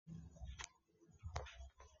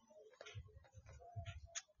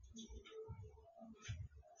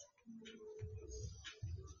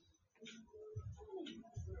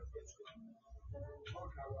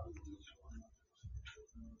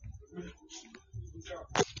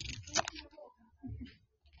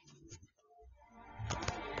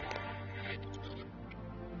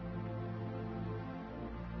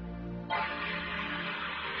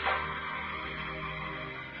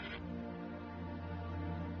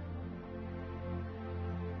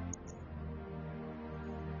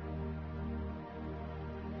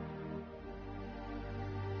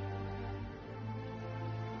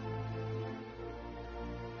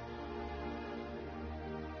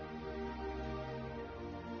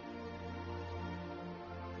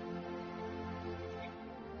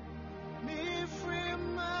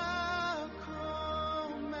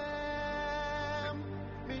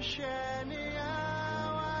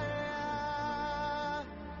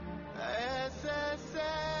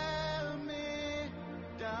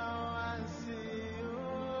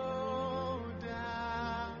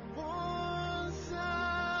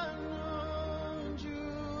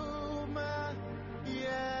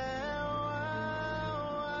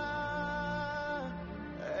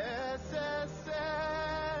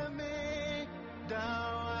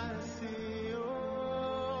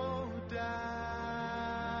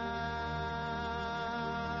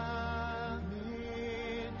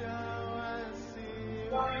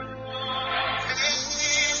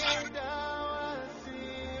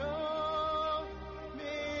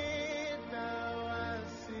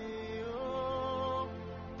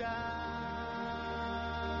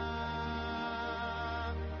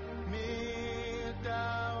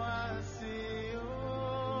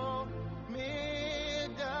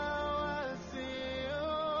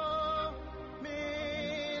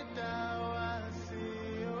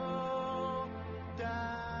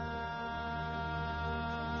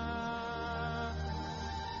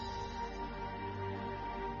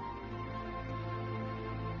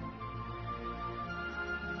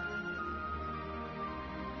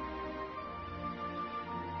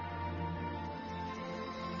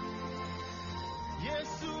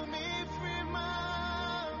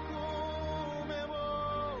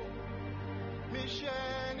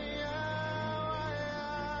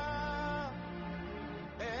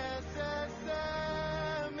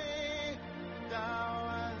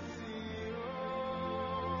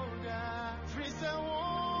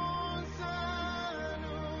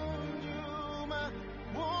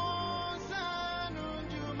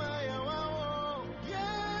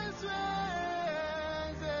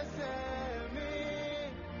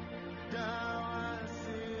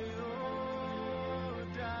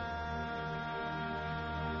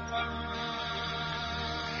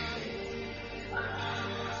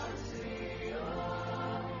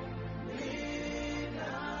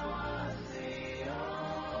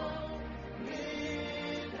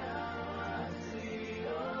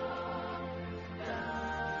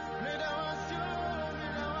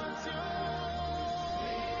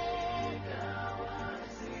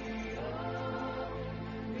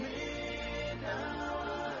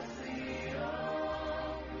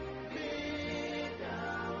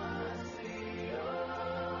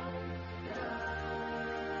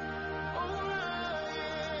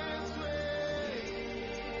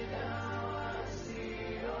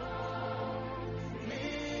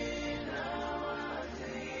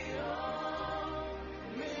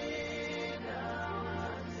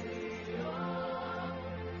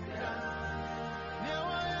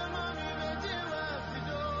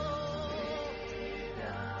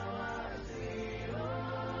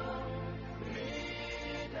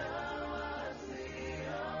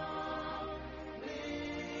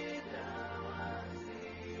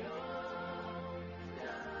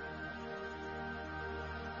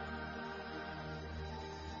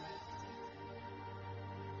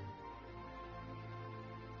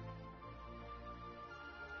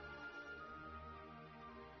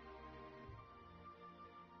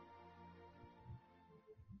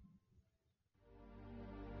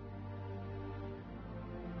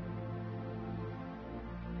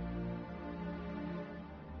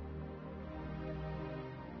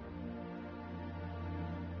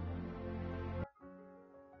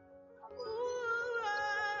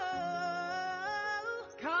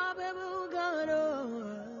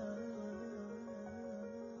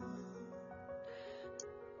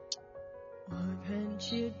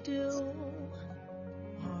You do,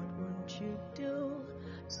 what won't you do?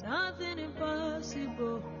 It's nothing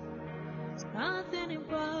impossible, it's nothing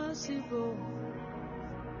impossible.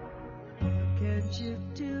 What can't you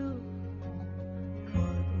do? What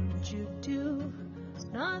won't you do? It's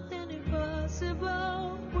nothing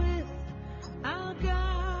impossible with our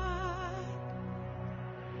God.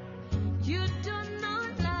 You do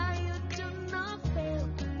not lie, you do not fail.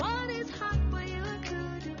 What is hard for you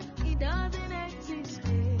to do? He doesn't exist.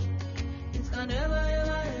 It's gonna never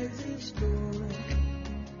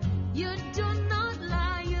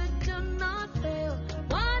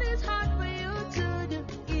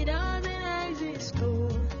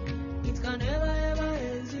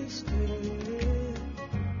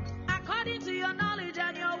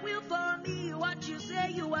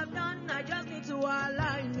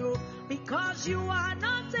 'cause you are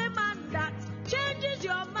not a man that changes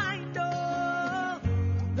your mind. Oh,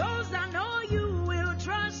 those that know you will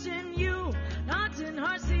trust in you, not in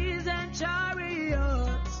horses and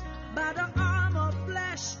chariots. By the arm of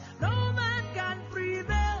flesh, no man can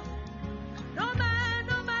prevail. No man,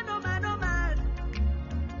 no man, no man, no man.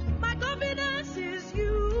 My confidence is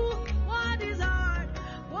you. What is hard?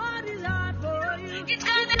 What is hard for you? It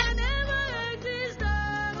can never exist.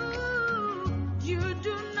 Oh, you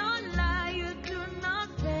do not lie. You do not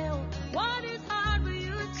fail. What is hard for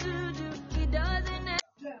you to do? It doesn't.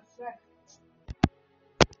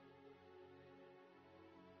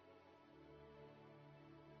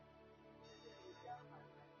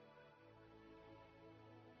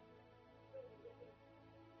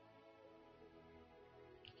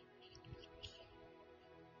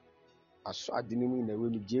 aso ade no mu na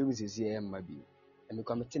we James esi e ma bi eme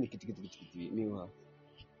kwa mete kitikiti me ho.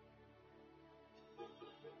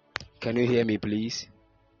 Can you hear me please?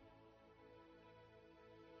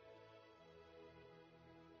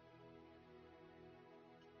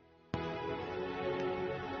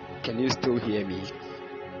 Can you still hear me?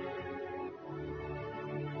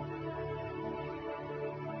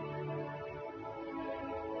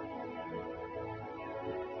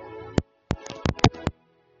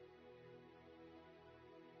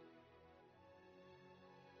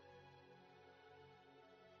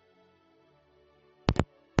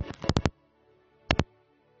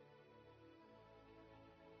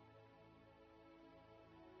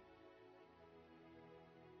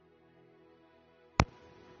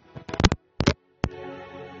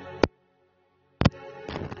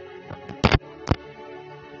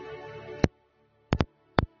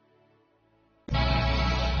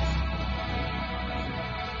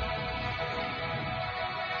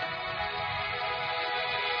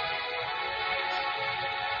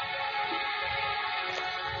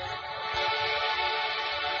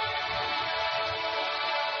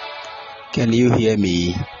 Can you hear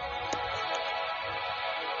me?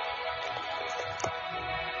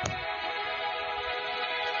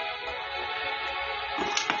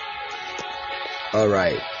 All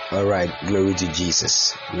right. Glory to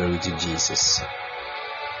Jesus.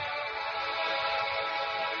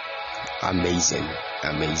 Amazing.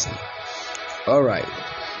 All right.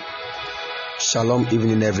 Shalom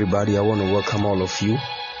evening, everybody. I want to welcome all of you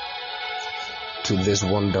to this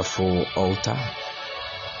wonderful altar.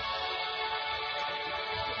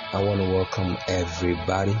 I want to welcome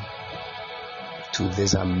everybody to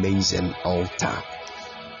this amazing altar.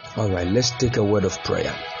 All right, let's take a word of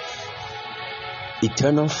prayer.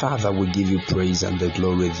 Eternal Father, we give you praise and the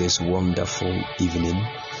glory this wonderful evening.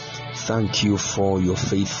 Thank you for your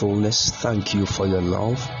faithfulness. Thank you for your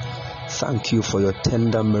love. Thank you for your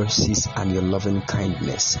tender mercies and your loving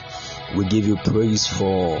kindness. We give you praise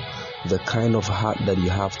for the kind of heart that you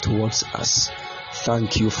have towards us.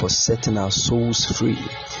 Thank you for setting our souls free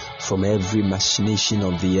from every machination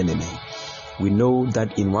of the enemy. We know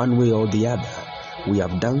that in one way or the other, we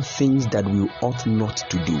have done things that we ought not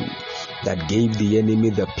to do, that gave the enemy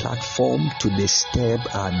the platform to disturb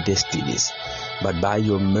our destinies. But by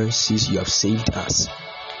your mercies, you have saved us.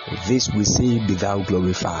 This we say, be thou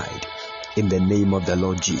glorified. In the name of the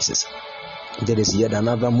Lord Jesus. There is yet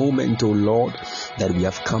another moment, O Lord, that we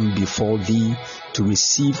have come before thee to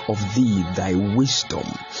receive of thee thy wisdom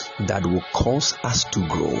that will cause us to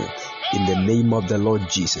grow. In the name of the Lord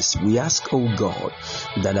Jesus, we ask, O God,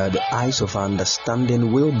 that the eyes of our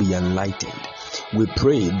understanding will be enlightened. We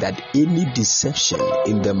pray that any deception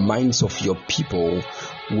in the minds of your people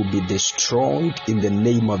will be destroyed in the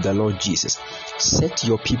name of the Lord Jesus. Set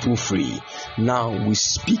your people free. Now we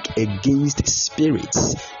speak against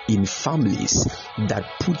spirits in families that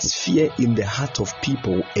puts fear in the heart of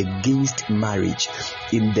people against marriage.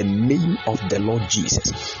 In the name of the Lord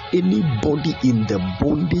Jesus, anybody in the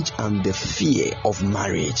bondage and the fear of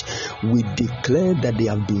marriage, we declare that they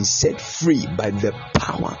have been set free by the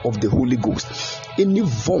power of the Holy Ghost. Any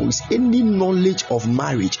voice, any knowledge of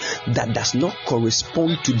marriage that does not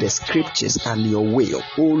correspond to the scriptures and your will,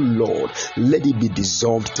 oh Lord, let it be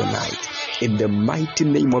dissolved tonight in the mighty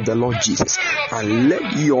name of the Lord Jesus, and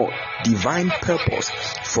let your divine purpose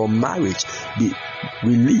for marriage be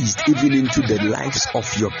released even into the lives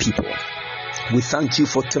of your people. We thank you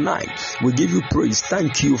for tonight. We give you praise.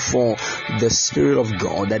 Thank you for the Spirit of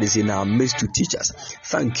God that is in our midst to teach us.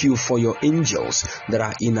 Thank you for your angels that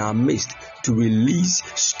are in our midst to release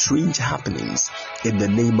strange happenings in the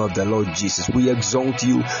name of the Lord Jesus. We exalt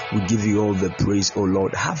you. We give you all the praise, O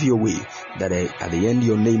Lord. Have your way, that at the end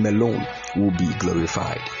your name alone will be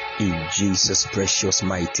glorified. In Jesus' precious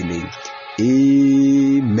mighty name.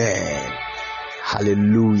 Amen.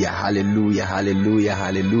 Hallelujah, hallelujah, hallelujah,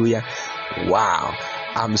 hallelujah. Wow,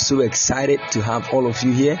 I'm so excited to have all of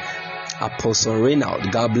you here. Apostle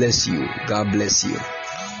Reynald, God bless you. God bless you.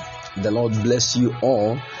 The Lord bless you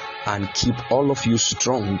all and keep all of you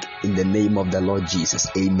strong in the name of the Lord Jesus.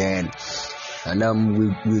 Amen. And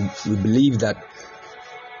we believe that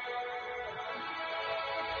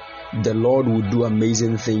the Lord will do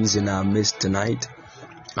amazing things in our midst tonight,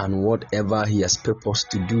 and whatever He has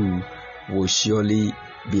purposed to do will surely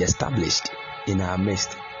be established in our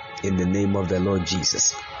midst in the name of the Lord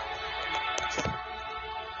Jesus.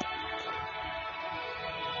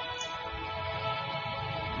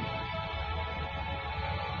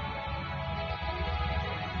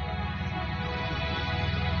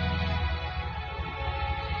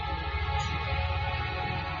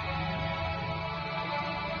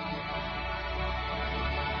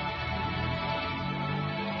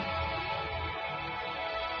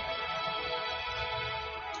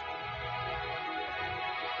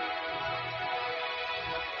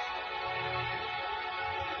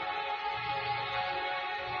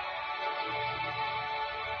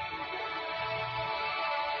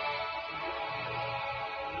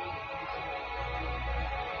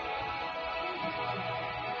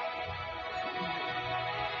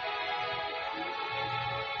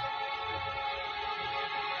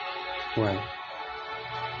 Why?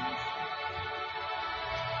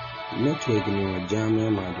 Network no jam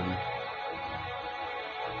madam.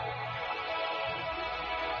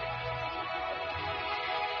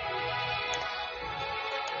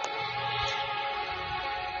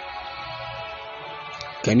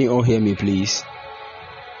 Can you all hear me, please?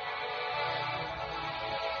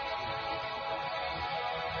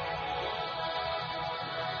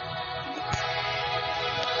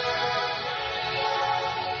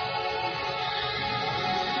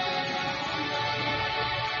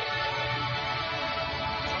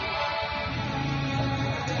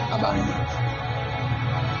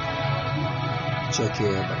 Check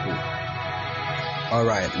here. All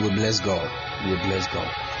right, we bless God. We bless God.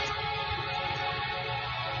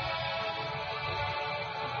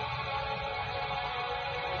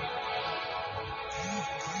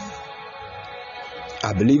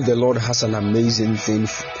 I believe the Lord has an amazing thing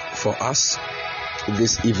for us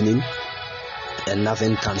this evening, and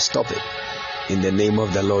nothing can stop it. In the name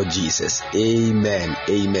of the Lord Jesus. Amen.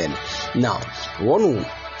 Amen. Now, I want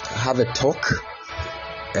to have a talk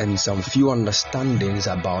and some few understandings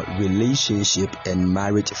about relationship and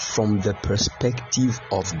marriage from the perspective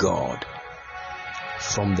of God.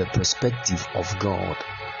 From the perspective of God.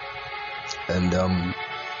 And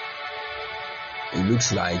it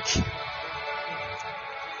looks like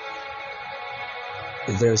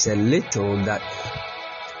there's a little that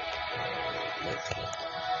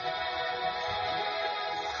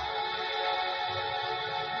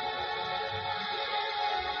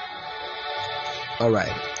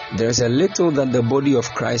there's a little that the body of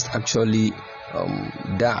Christ actually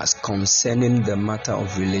does concerning the matter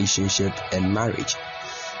of relationship and marriage,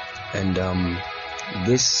 and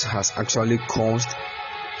this has actually caused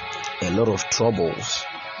a lot of troubles.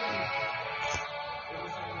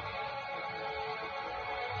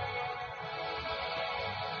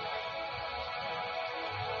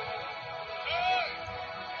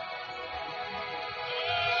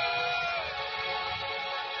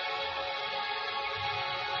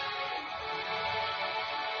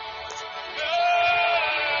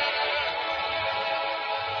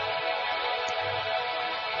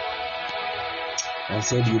 I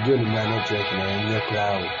said you do my network now in your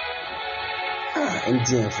crowd. And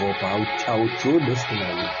for I will throw this thing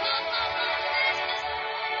away.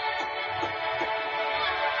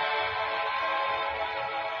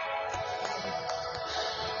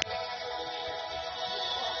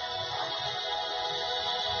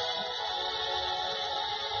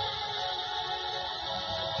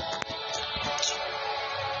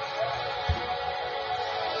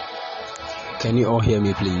 Can you all hear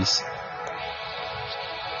me, please?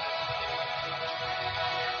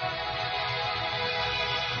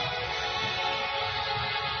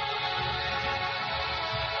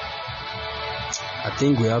 I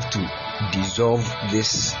think we have to dissolve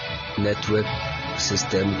this network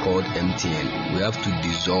system called MTN. We have to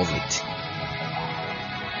dissolve it.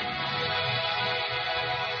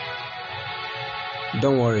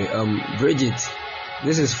 Don't worry, Bridget,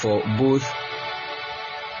 this is for both.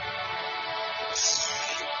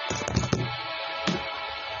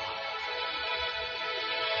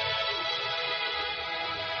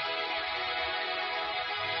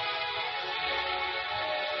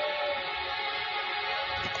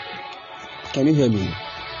 Can you hear me?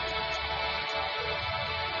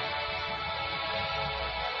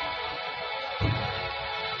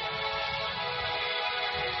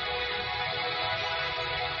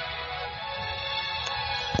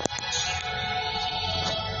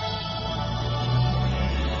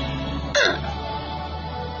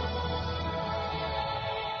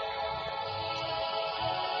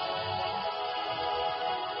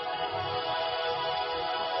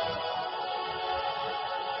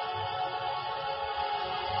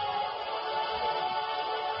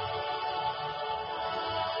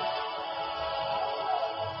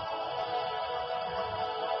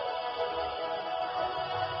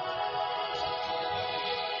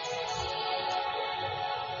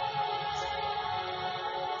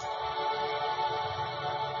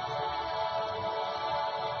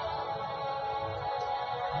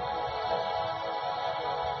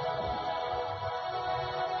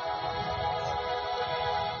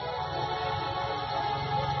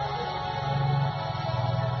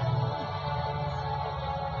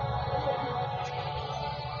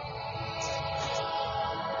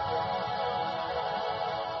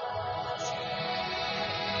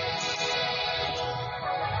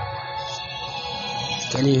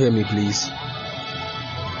 Can you hear me, please?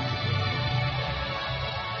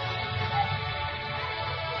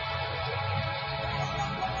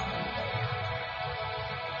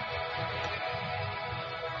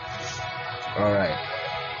 All right.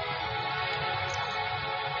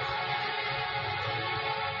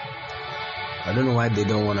 I don't know why they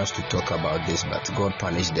don't want us to talk about this, but God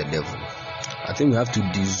punished the devil. I think we have to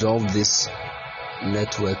dissolve this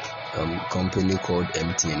network company called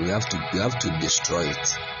MTN. We have to destroy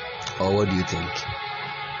it. Or what do you think?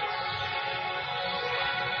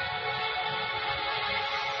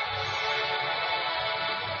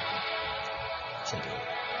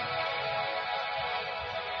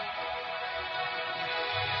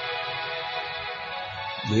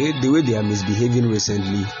 The way they are misbehaving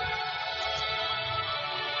recently.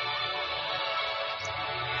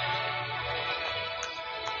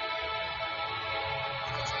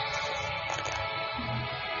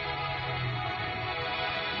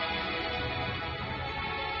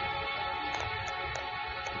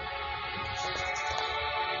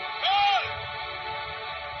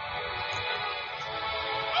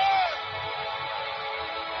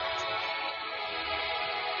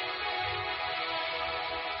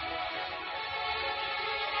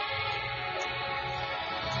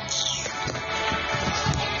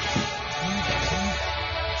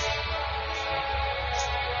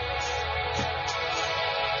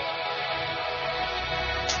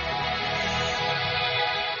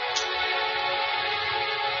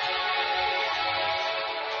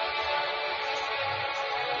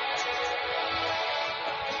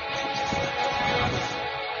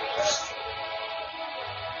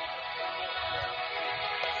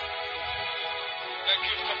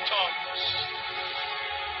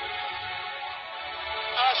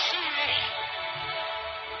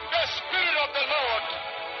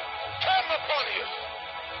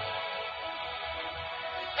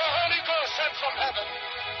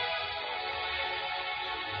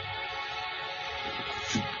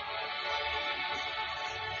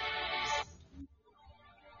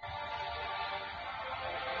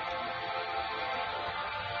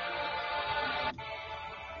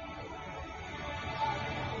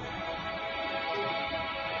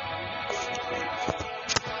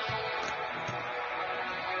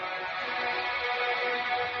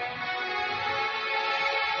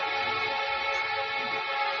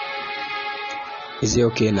 Is it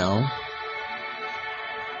okay now?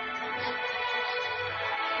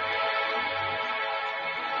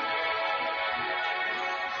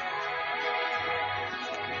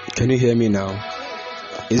 Can you hear me now?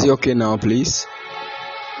 Is it okay now, please?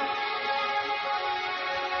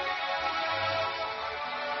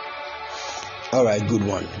 All right, good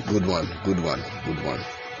one. Good,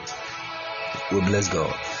 let's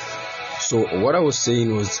go. So what I was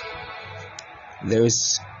saying was there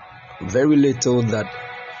is very little that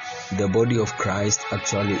the body of Christ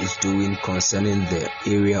actually is doing concerning the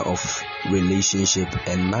area of relationship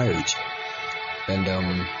and marriage. And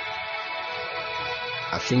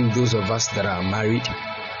I think those of us that are married,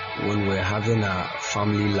 when we're having a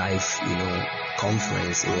family life,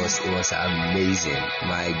 conference, it was amazing.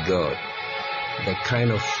 My God, the kind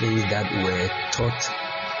of things that were taught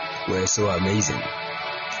were so amazing.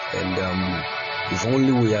 And if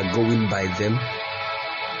only we are going by them,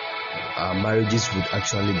 our marriages would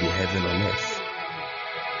actually be heaven on earth.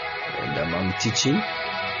 And I'm teaching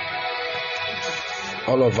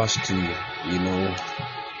all of us to,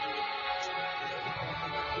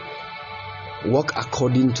 walk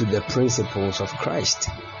according to the principles of Christ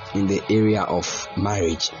in the area of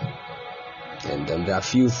marriage. And there are a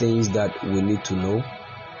few things that we need to know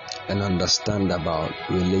and understand about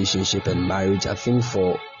relationship and marriage. I think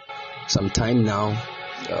for some time now,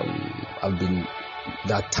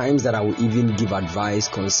 there are times that I will even give advice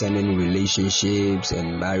concerning relationships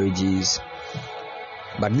and marriages.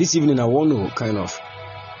 But this evening I want to kind of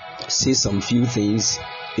say some few things,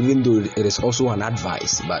 even though it is also an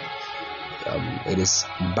advice, but it is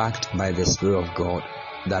backed by the Spirit of God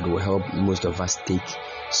that will help most of us take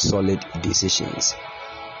solid decisions.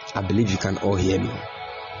 I believe you can all hear me.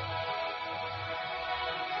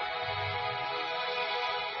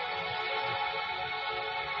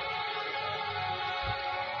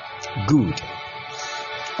 Good.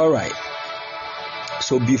 All right.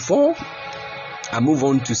 So before I move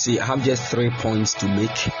on to say, I have just 3 points to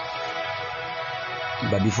make.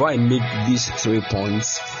 But before I make these 3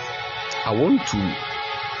 points, I want to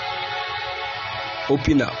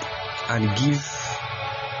open up and give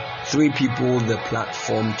 3 people the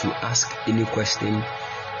platform to ask any question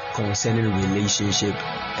concerning relationship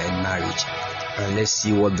and marriage. And let's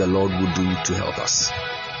see what the Lord will do to help us.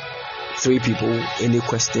 3 people. Any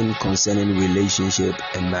question concerning relationship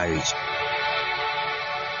and marriage?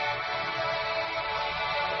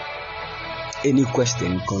 Any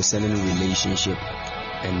question concerning relationship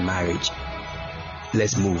and marriage?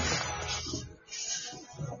 Let's move.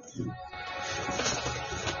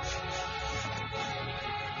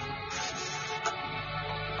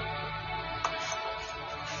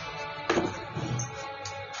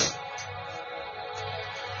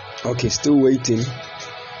 Okay, still waiting.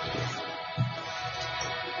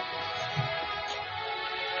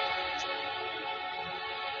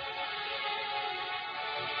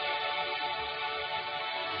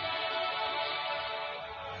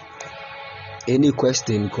 Any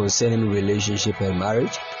question concerning relationship and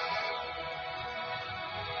marriage?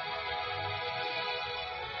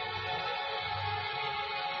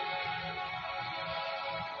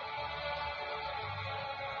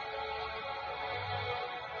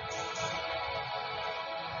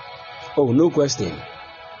 Oh, no question.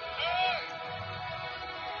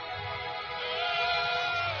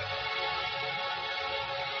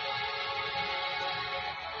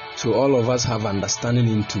 So all of us have understanding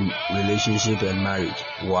into relationship and marriage.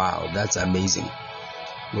 Wow, that's amazing.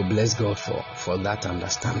 We bless God for that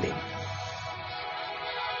understanding.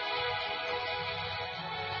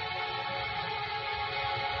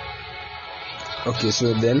 Okay,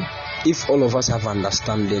 so then if all of us have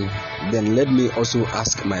understanding, then let me also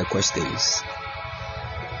ask my questions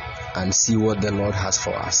and see what the Lord has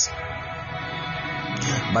for us.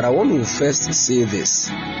 But I want to first say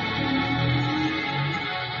this.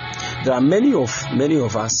 There are many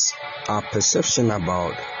of us, our perception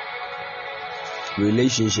about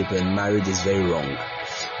relationship and marriage is very wrong,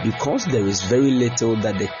 because there is very little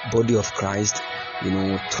that the body of Christ,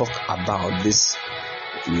 talk about this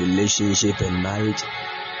relationship and marriage.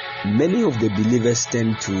 Many of the believers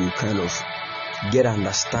tend to kind of get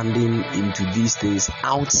understanding into these things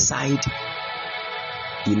outside,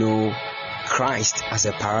 Christ as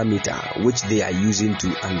a parameter which they are using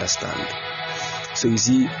to understand. So you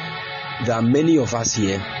see, there are many of us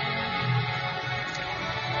here.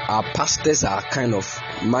 Our pastors are kind of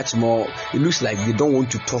much more, it looks like they don't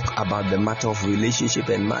want to talk about the matter of relationship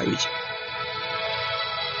and marriage.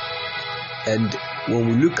 And when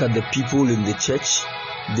we look at the people in the church,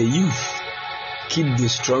 the youth keep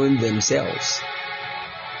destroying themselves.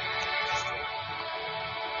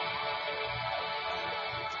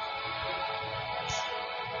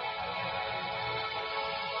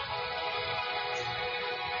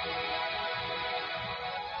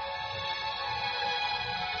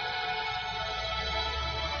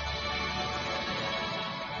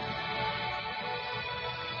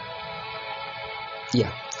 Yeah,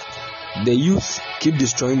 the youth keep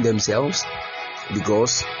destroying themselves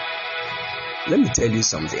because, let me tell you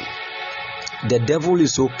something, the devil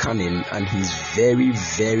is so cunning and he's very,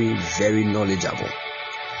 very, very knowledgeable.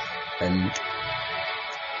 And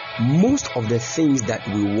most of the things that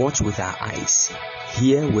we watch with our eyes,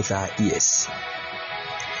 hear with our ears,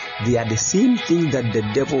 they are the same thing that the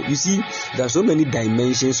devil, you see, there are so many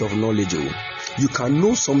dimensions of knowledge. You can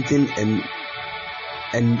know something and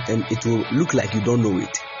it will look like you don't know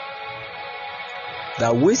it. There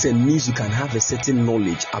are ways and means you can have a certain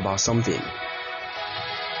knowledge about something,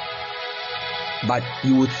 but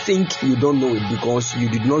you would think you don't know it because you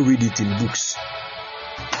did not read it in books.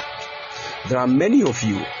 There are many of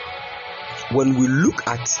you, when we look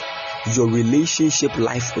at your relationship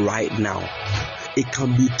life right now, it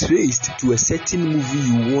can be traced to a certain movie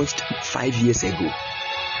you watched 5 years ago.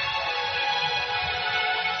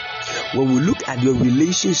 When we look at your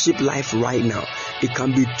relationship life right now, it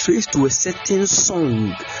can be traced to a certain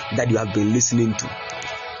song that you have been listening to.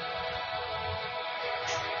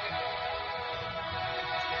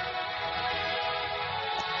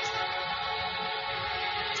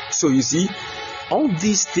 So you see, all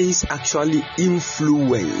these things actually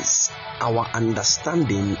influence our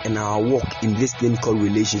understanding and our walk in this thing called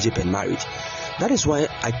relationship and marriage. That is why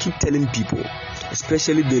I keep telling people,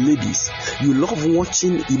 especially the ladies, you love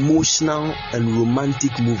watching emotional and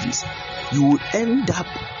romantic movies. You will end up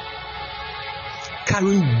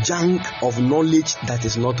carrying junk of knowledge that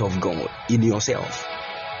is not of God in yourself.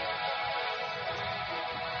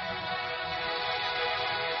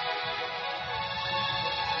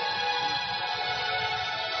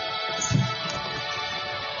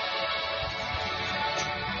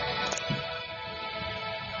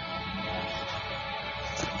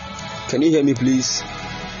 Can you hear me, please?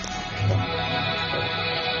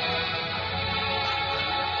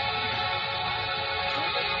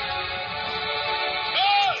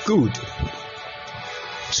 Good.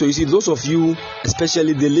 So you see, those of you,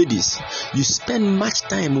 especially the ladies, you spend much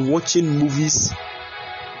time watching movies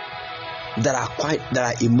that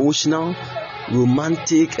are emotional,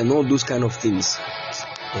 romantic, and all those kind of things.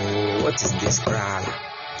 Oh, what is this crowd?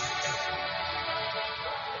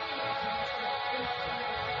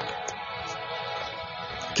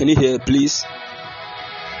 Can you hear, please?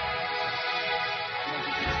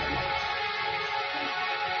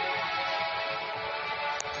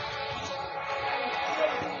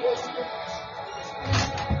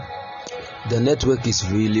 The network is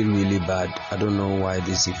really, really bad. I don't know why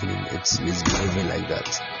this evening it's behaving like that.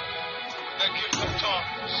 The gift of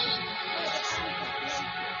tongues.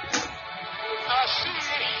 I see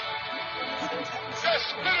the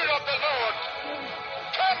Spirit of the Lord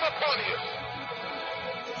come upon you.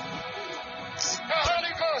 The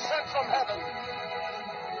Holy Ghost sent from heaven.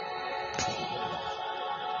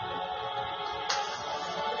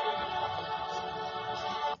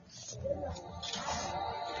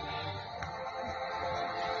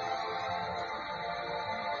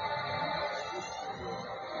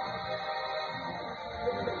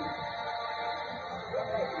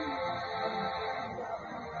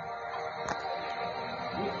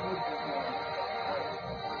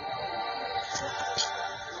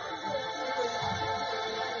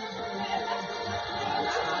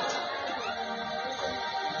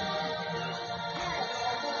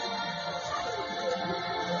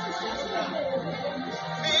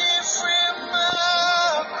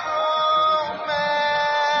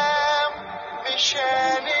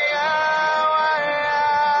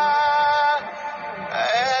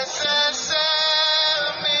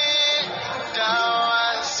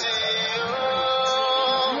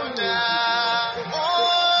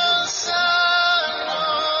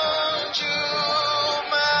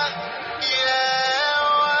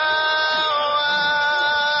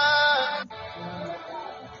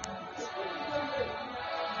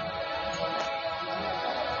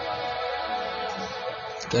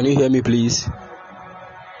 Can you hear me, please?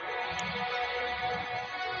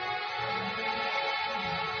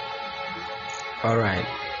 All right.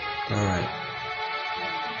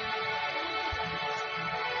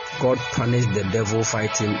 God punished the devil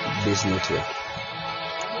fighting this network.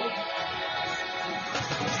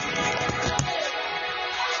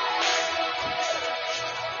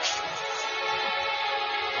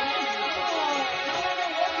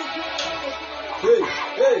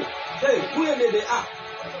 Hey, where did they are?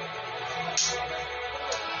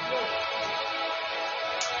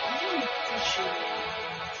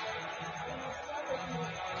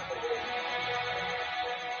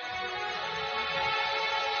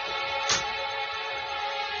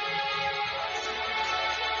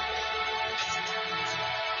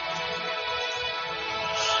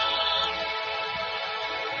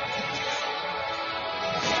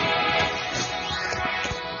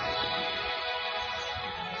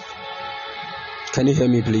 Can you hear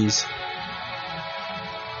me, please?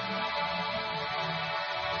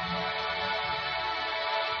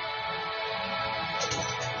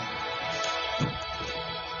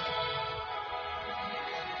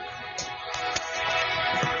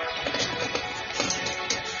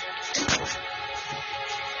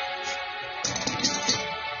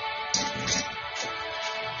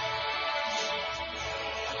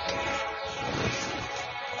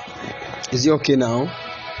 Is it okay now?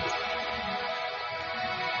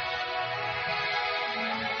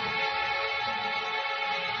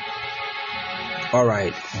 All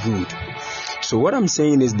right, good. So what I'm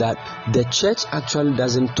saying is that the church actually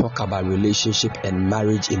doesn't talk about relationship and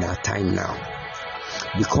marriage in our time now.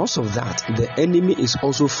 Because of that, the enemy is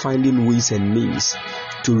also finding ways and means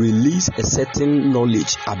to release a certain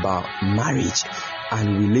knowledge about marriage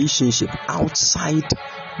and relationship outside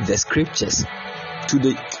the scriptures to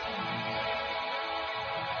the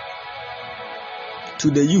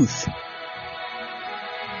youth.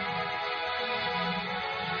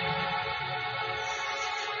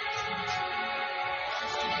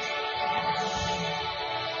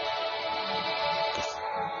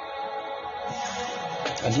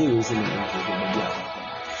 I didn't listen to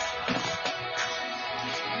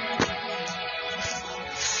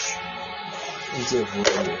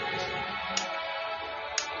it.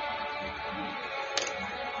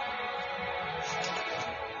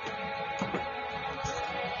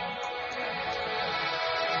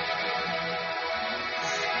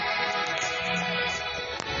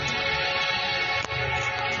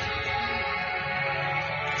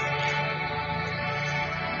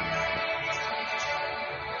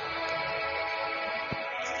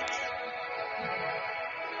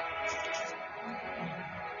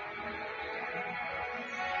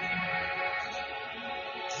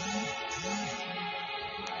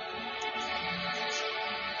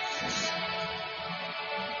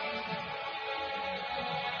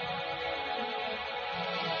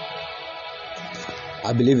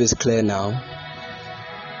 I believe it's clear now.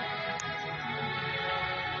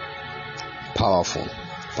 Powerful.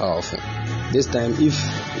 This time, if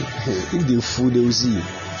they fool, they will see.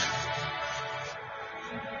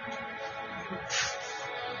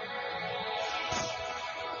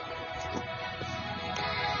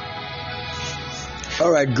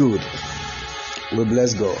 All right, good. We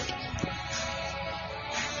bless God.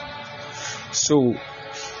 So,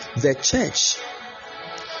 the church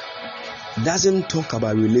doesn't talk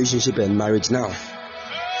about relationship and marriage now.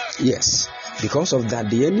 Yes, because of that,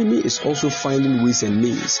 the enemy is also finding ways and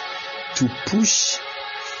means to push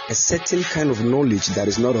a certain kind of knowledge that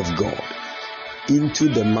is not of God into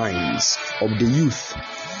the minds of the youth.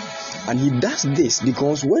 And he does this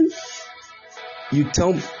because when you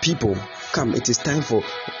tell people, come, it is time for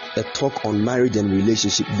a talk on marriage and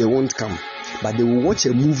relationship, they won't come. But they will watch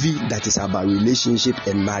a movie that is about relationship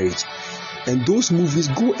and marriage. And those movies,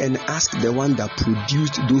 go and ask the one that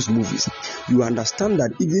produced those movies. You understand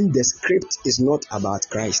that even the script is not about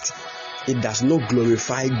Christ. It does not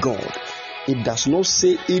glorify God. It does not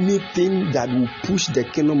say anything that will push the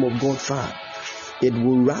kingdom of God far. It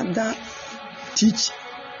will rather teach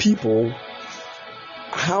people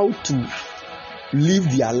how to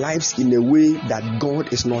live their lives in a way that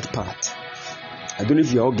God is not part. I don't know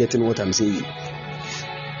if you're all getting what I'm saying.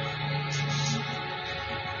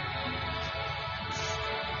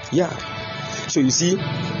 Yeah. So you see,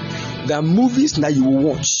 there are movies that you will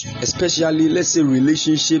watch, especially, let's say,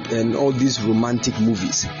 relationship and all these romantic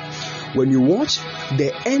movies. When you watch,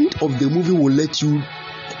 the end of the movie will let you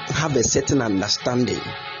have a certain understanding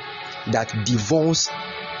that divorce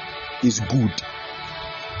is good.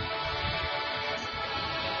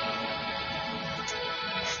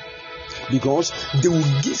 Because they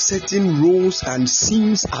will give certain roles and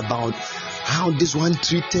scenes about how this one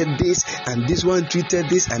treated this and this one treated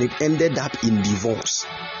this, and it ended up in divorce.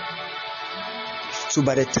 So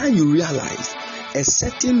by the time you realize, a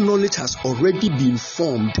certain knowledge has already been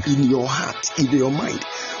formed in your heart, in your mind,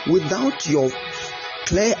 without your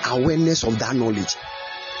clear awareness of that knowledge.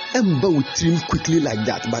 Ember will trim quickly like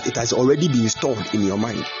that, but it has already been stored in your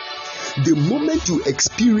mind. The moment you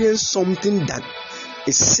experience something that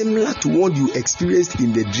is similar to what you experienced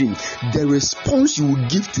in the dream, the response you will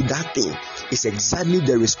give to that thing is exactly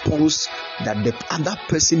the response that the other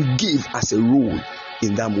person gave as a role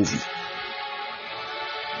in that movie.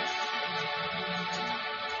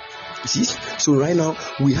 See? So right now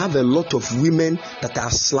we have a lot of women that are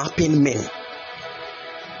slapping men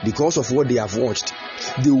because of what they have watched.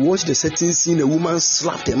 They watched a certain scene, a woman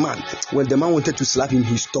slapped a man. When the man wanted to slap him,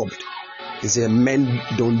 he stopped. He said, men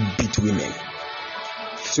don't beat women.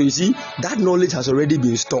 So you see, that knowledge has already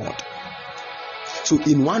been stored. So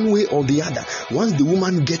in one way or the other, once the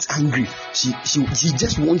woman gets angry, she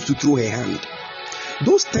just wants to throw her hand.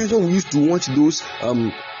 Those times when we used to watch those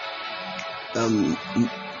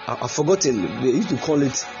I've forgotten, they used to call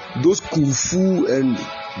it those kung fu and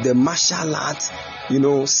the martial arts,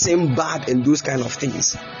 Sinbad and those kind of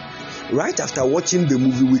things. Right after watching the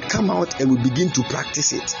movie, we come out and we begin to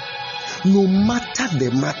practice it. No matter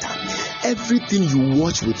the matter, everything you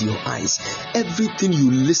watch with your eyes, everything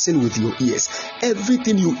you listen with your ears,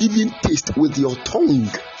 everything you even taste with your tongue,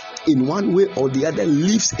 in one way or the other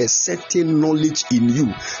leaves a certain knowledge in you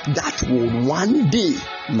that will one day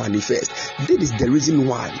manifest. That is the reason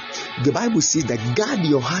why the Bible says that guard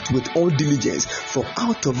your heart with all diligence, for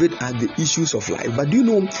out of it are the issues of life. But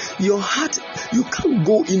your heart, you can't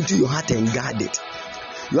go into your heart and guard it.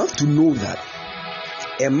 You have to know that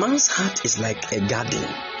a man's heart is like a garden,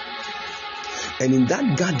 and in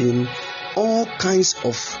that garden all kinds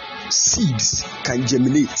of seeds can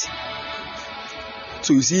germinate.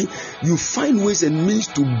 So you see, you find ways and means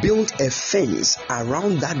to build a fence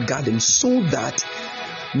around that garden so that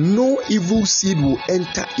no evil seed will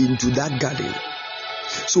enter into that garden.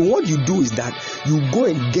 So what you do is that you go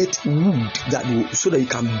and get wood so that you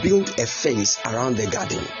can build a fence around the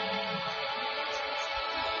garden.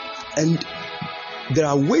 And there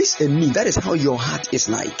are ways and means. That is how your heart is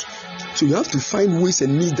like. So you have to find ways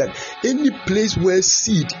and means that any place where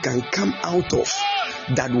seed can come out of,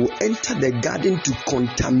 that will enter the garden to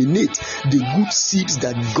contaminate the good seeds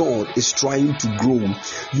that God is trying to grow,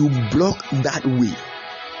 you block that way.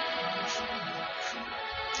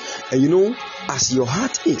 And as your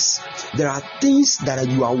heart is, there are things that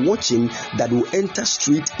you are watching that will enter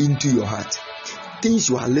straight into your heart. Things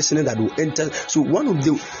you are listening that will enter. So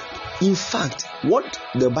in fact, what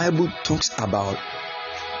the Bible talks about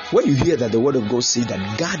When you hear that the word of God says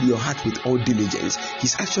that guard your heart with all diligence,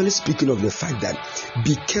 he's actually speaking of the fact that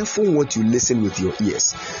be careful what you listen with your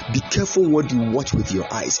ears, be careful what you watch with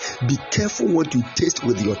your eyes, be careful what you taste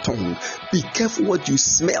with your tongue, be careful what you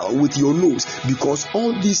smell with your nose, because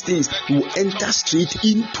all these things will enter straight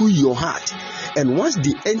into your heart. And once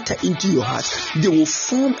they enter into your heart, they will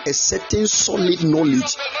form a certain solid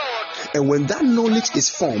knowledge. And when that knowledge is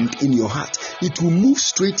formed in your heart, it will move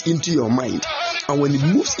straight into your mind. And when it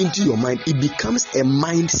moves into your mind, it becomes a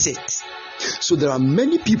mindset. So there are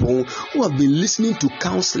many people who have been listening to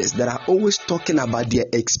counselors that are always talking about their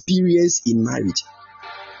experience in marriage.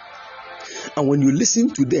 And when you listen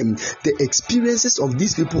to them, the experiences of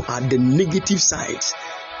these people are the negative sides.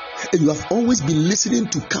 And you have always been listening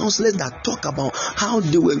to counselors that talk about how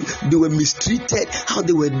they were mistreated, how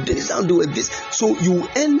they were this, how they were this. So you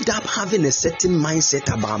end up having a certain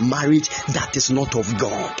mindset about marriage that is not of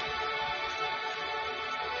God.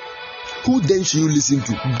 Who then should you listen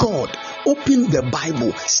to? God. Open the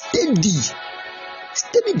Bible, study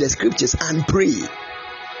the scriptures and pray.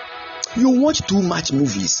 You watch too much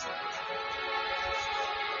movies.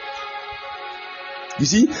 You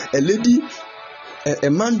see,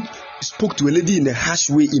 a man spoke to a lady in a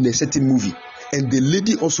harsh way in a certain movie, and the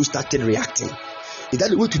lady also started reacting. Is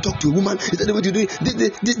that the way to talk to a woman? Is that the way to do it?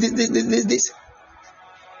 This.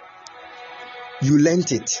 You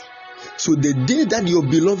learnt it. So the day that your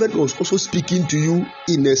beloved was also speaking to you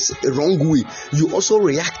in a wrong way, you also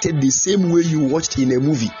reacted the same way you watched in a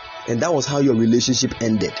movie, and that was how your relationship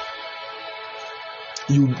ended.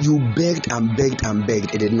 You begged and begged and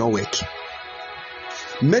begged. It did not work.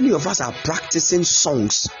 Many of us are practicing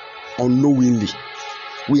songs unknowingly.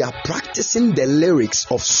 We are practicing the lyrics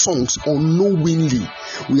of songs unknowingly.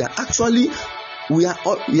 We have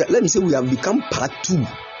become part 2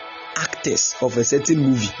 actors of a certain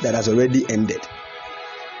movie that has already ended.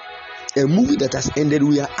 A movie that has ended,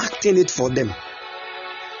 we are acting it for them.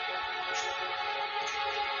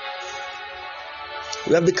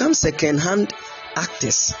 We have become second-hand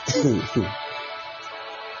actors.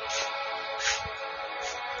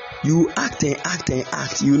 You act and act and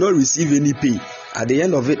act. You will not receive any pay at the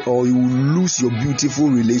end of it, or you will lose your beautiful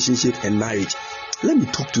relationship and marriage. Let me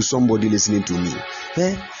talk to somebody listening to me.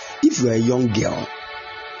 If you are a young girl,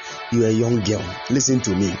 listen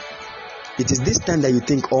to me. It is this time that you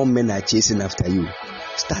think all men are chasing after you.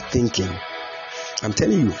 Start thinking. I'm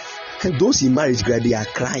telling you, those in marriage, they are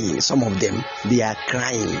crying. Some of them, they are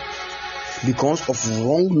crying because of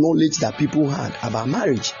wrong knowledge that people had about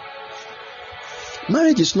marriage.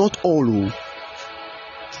 Marriage is not all.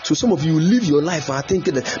 So some of you live your life and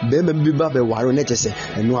thinking that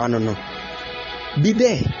no. Be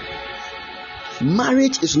there.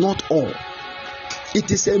 Marriage is not all.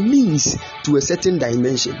 It is a means to a certain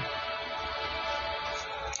dimension.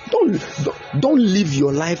 Don't live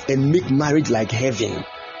your life and make marriage like heaven.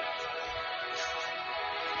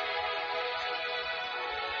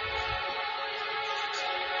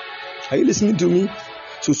 Are you listening to me?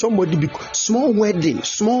 So somebody, small wedding,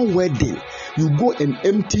 you go and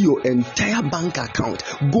empty your entire bank account.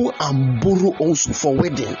 Go and borrow also for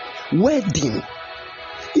wedding.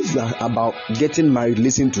 If you are about getting married,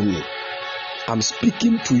 listen to me. I'm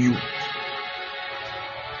speaking to you.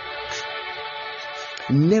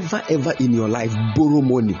 Never ever in your life borrow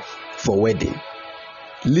money for wedding.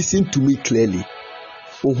 Listen to me clearly.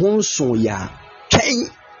 You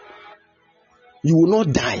will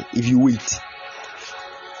not die if you wait.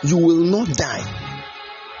 You will not die.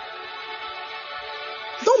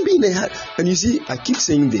 Don't be in a hurry. And you see, I keep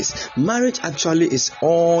saying this. Marriage actually is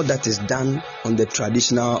all that is done on the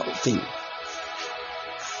traditional thing.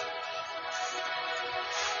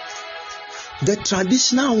 The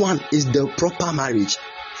traditional one is the proper marriage.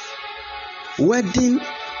 Wedding,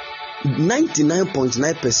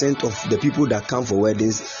 99.9% of the people that come for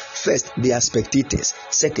weddings, first, they are spectators.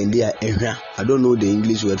 Second, they are ehra. I don't know the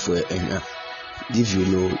English word for ehra. If you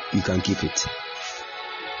know, you can keep it.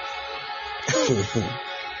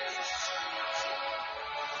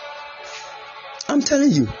 I'm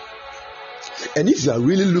telling you. And if you are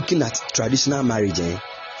really looking at traditional marriage,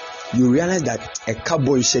 you realize that a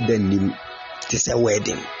cowboy shed name. It is a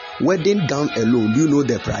wedding. Wedding gown alone. Do you know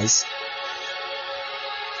the price?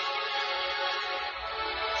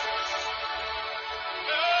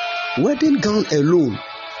 Wedding gown alone.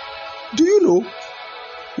 Do you know?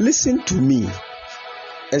 Listen to me.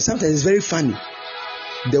 And sometimes it's very funny.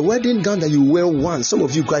 The wedding gown that you wear once, some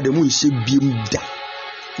of you got the moon shape beam da.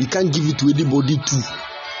 You can't give it to anybody too.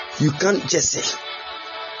 You can't just say.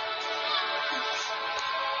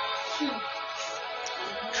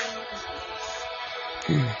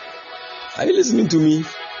 Are you listening to me?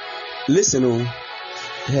 Listen,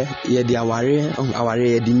 yeah, the aware,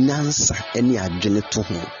 the nyansa, any adjunct to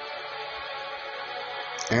home.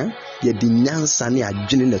 Yeah, the nyansa, any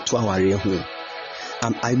adjunct to our home.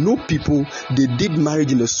 I know people, they did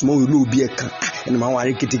marriage in a small low beer and my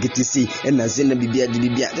worry kitty see and as in the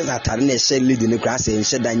bibia just a tarn shell in the grass and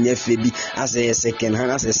shed and febi as a second hand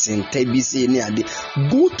as a saint TBC near the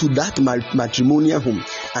go to that matrimonial home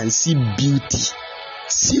and see beauty,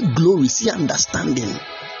 see glory, see understanding.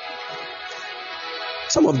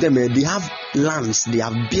 Some of them they have lands, they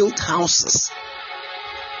have built houses.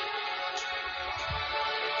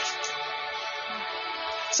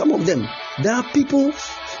 Some of them, there are people,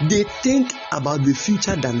 they think about the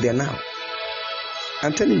future than they're now.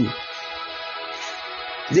 I'm telling you.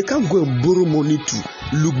 They can't go and borrow money to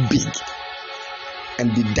look big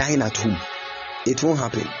and be dying at home. It won't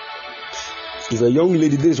happen. If a young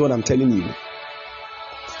lady, this is what I'm telling you.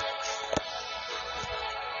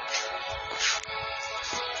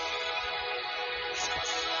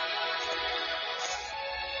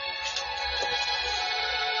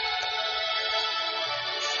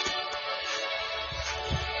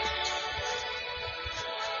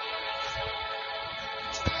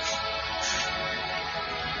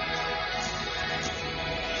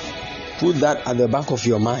 Put that at the back of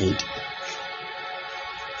your mind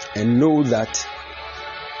and know that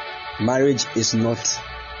marriage is not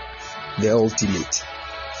the ultimate.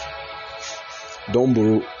 Don't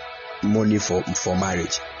borrow money for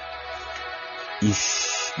marriage.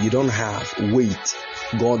 If you don't have, wait.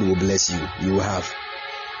 God will bless you. You will have.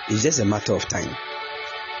 It's just a matter of time.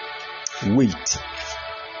 Wait.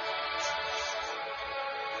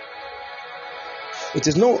 It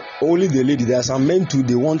is not only the lady. There are some men too.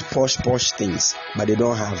 They want posh things, but they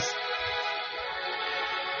don't have.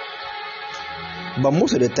 But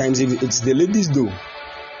most of the times, if it's the ladies though,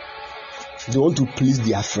 they want to please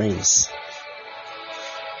their friends.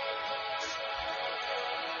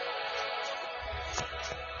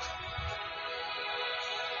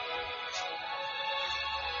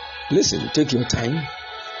 Listen, take your time.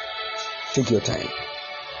 Take your time.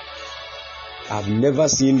 I've never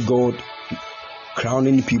seen God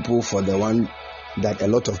crowning people for the one that a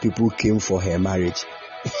lot of people came for her marriage.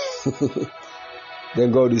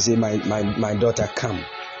 Then God will say, my daughter, come.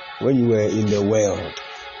 When you were in the world,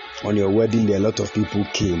 on your wedding day, a lot of people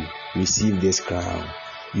came. Receive this crown.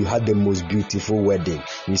 You had the most beautiful wedding.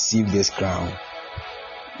 Receive this crown.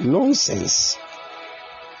 Nonsense.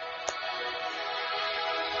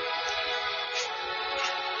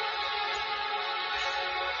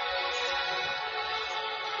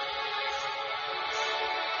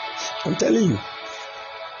 I'm telling you.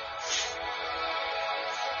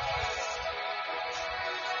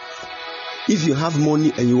 If you have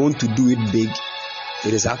money and you want to do it big,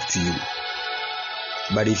 it is up to you.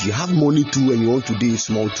 But if you have money too and you want to do it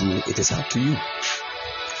small too, it is up to you.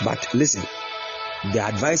 But listen, the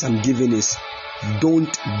advice I'm giving is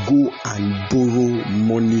don't go and borrow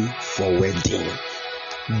money for wedding.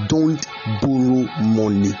 Don't borrow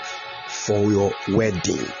money for your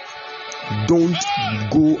wedding. Don't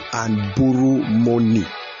go and borrow money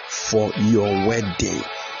for your wedding,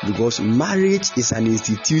 because marriage is an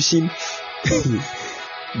institution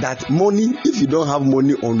that money, if you don't have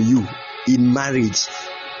money on you in marriage,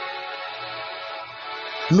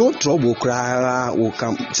 no trouble will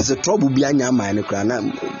come. It's a trouble behind your mind,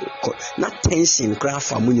 not tension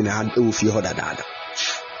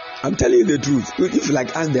I'm telling you the truth. If you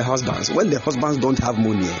like ask the husbands, when the husbands don't have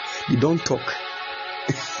money, they don't talk.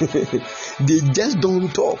 They just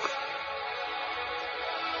don't talk.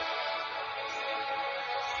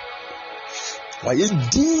 Why you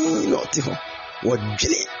do not? What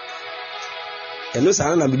jelly? And no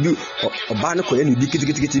sound of you or barnacle any big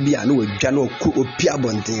be. I know a general cook or pia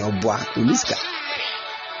bunting or bois. The Spirit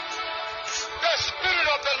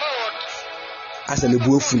of the Lord. As a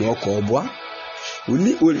little fool or call bois. The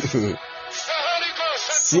Holy Ghost.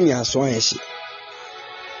 Senior Swanshi.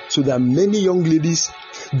 So that many young ladies,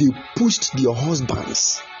 they pushed their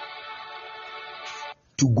husbands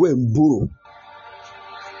to go and borrow.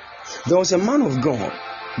 There was a man of God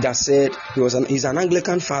that said he's an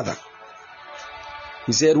Anglican father.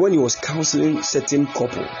 He said when he was counseling certain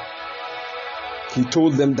couple, he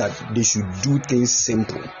told them that they should do things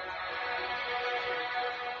simple.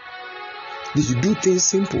 They should do things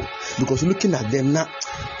simple, because looking at them now,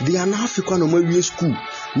 they are now African or maybe school,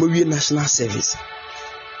 maybe national service.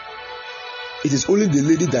 It is only the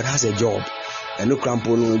lady that has a job, and no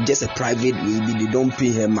crampon, just a private baby. They don't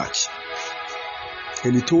pay her much.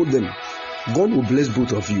 And he told them, God will bless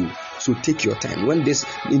both of you. So take your time. When this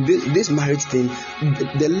marriage thing,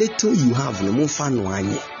 the little you have, no more fun.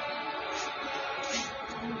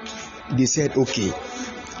 they said, okay.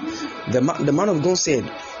 The man of God said,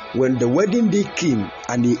 when the wedding day came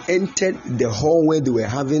and he entered the hall where they were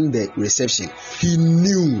having the reception, he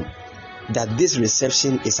knew that this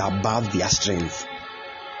reception is above their strength.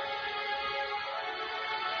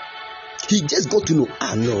 He just got to know,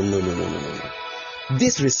 no.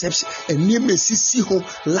 This reception, a CC home,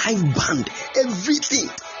 live band, everything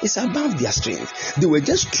is above their strength. They were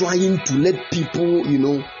just trying to let people,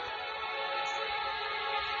 And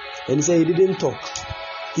he said he didn't talk.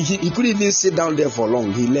 He couldn't even sit down there for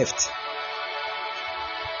long. He left.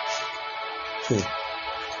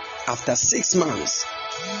 After 6 months,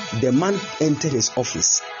 the man entered his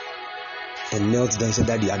office and knelt down and said,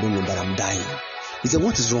 Daddy, I don't know that I'm dying. He said,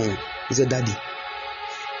 what is wrong? He said, Daddy,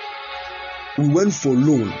 we went for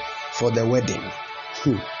loan for the wedding.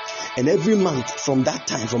 And every month from that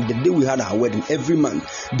time, from the day we had our wedding, every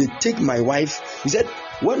month they take my wife. He said,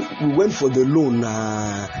 when we went for the loan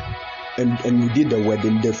and we did the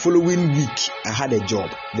wedding, the following week I had a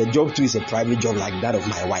job. The job too is a private job like that of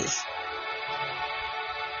my wife.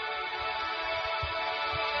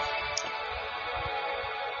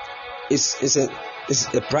 It's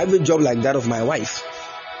a private job like that of my wife.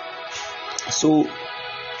 So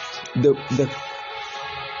the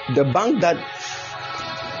bank that,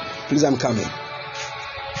 please, I'm coming.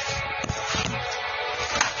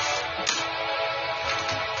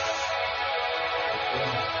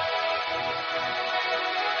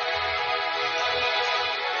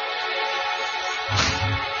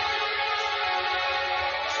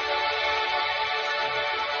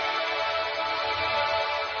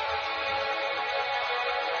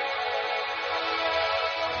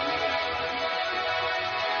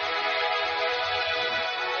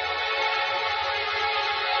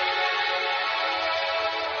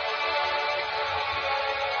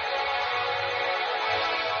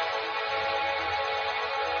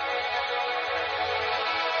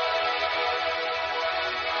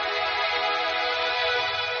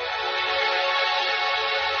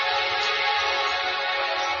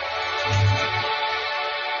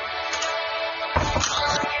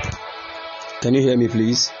 Can you hear me,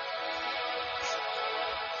 please?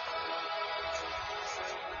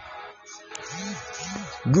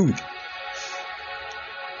 Good.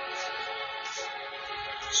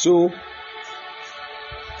 So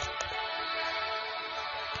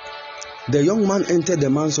the young man entered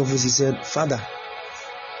the man's office. He said, Father,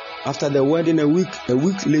 after the wedding, a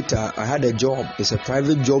week later, I had a job. It's a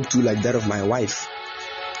private job too, like that of my wife.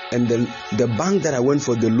 And then the bank that I went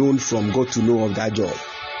for the loan from got to know of that job.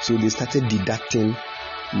 So they started deducting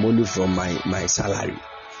money from my salary.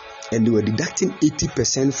 And they were deducting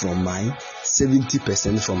 80% from mine,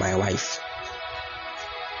 70% from my wife.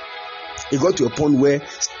 It got to a point where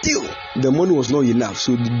still the money was not enough.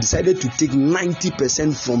 So they decided to take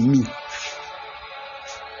 90% from me.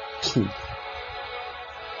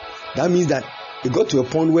 That means that it got to a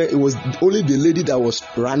point where it was only the lady that was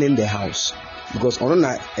running the house. Because on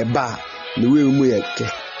a bar, the way we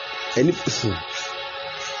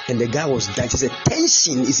and the guy was dying. He said,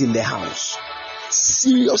 tension is in the house.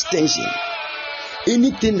 Serious tension.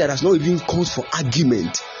 Anything that has not even cause for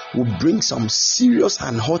argument will bring some serious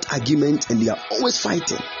and hot argument, and they are always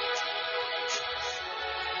fighting.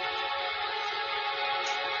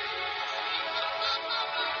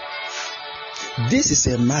 This is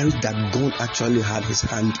a marriage that God actually had his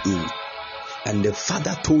hand in. And the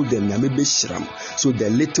father told them, so the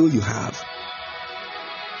little you have,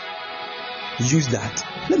 use that.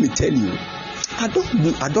 Let me tell you, I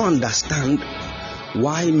don't understand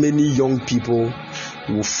why many young people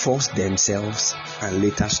will force themselves and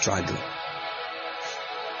later struggle.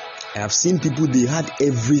 I have seen people, they had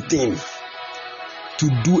everything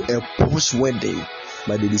to do a posh wedding,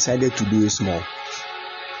 but they decided to do it small.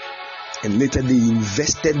 And later they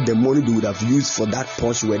invested the money they would have used for that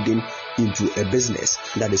posh wedding into a business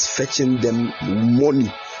that is fetching them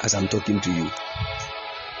money as I'm talking to you.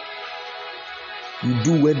 You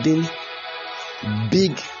do wedding,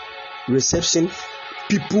 big reception,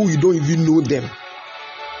 people you don't even know them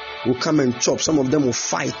will come and chop. Some of them will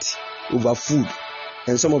fight over food,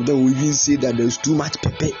 and some of them will even say that there's too much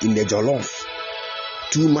pepper in the jollof,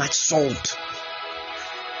 too much salt.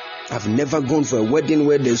 I've never gone for a wedding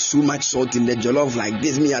where there's so much salt in the jollof like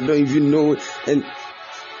this. Me, I don't even know.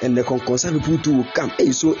 And the concerned people too will come.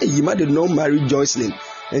 Hey, you might not marry Jocelyn,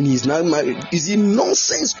 and he's now married. Is it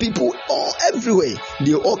nonsense? People all everywhere.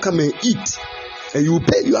 They all come and eat, and you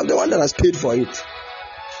pay. You are the one that has paid for it.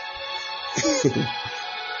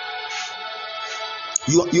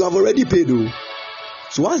 You have already paid, though.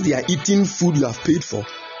 So once they are eating food you have paid for,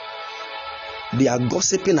 they are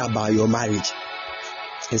gossiping about your marriage.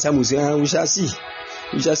 And some will say, we shall see.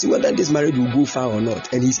 We shall see whether this marriage will go far or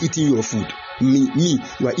not. And he's eating your food. Me,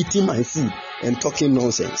 you are eating my food and talking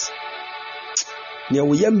nonsense. Let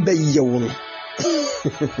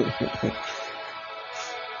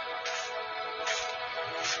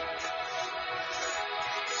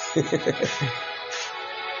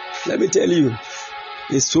me tell you,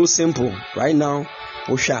 it's so simple. Right now,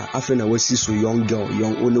 Osha, after we see so young girl,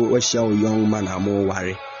 young man, are more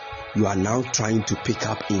worried. You are now trying to pick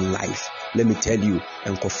up in life. Let me tell you,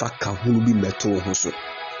 and Kofaka who be metal also.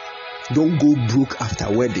 Don't go broke after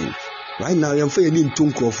wedding. Right now, I'm feeling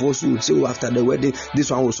also. So after the wedding,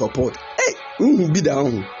 this one will support. Hey, who will be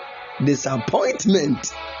down?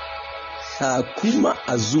 Disappointment. Akuma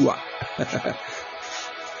Azua.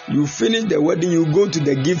 You finish the wedding, you go to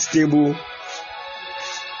the gift table,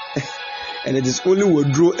 and it is only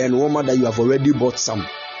wardrobe and warmer that you have already bought some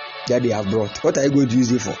that they have brought. What are you going to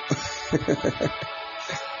use it for?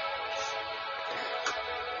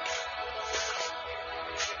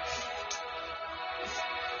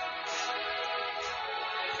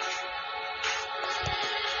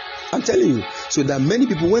 I'm telling you. So that many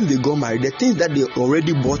people, when they got married, the things that they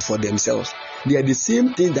already bought for themselves, they are the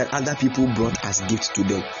same things that other people brought as gifts to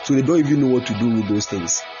them. So they don't even know what to do with those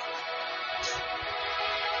things.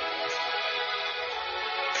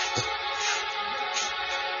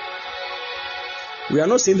 We are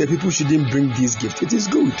not saying that people shouldn't bring these gifts. It is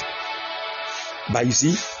good. But you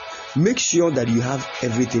see, make sure that you have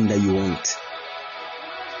everything that you want.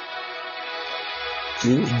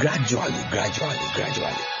 Gradually.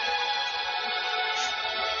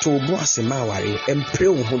 To boss and pray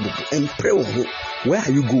where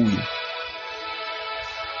are you going?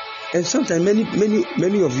 And sometimes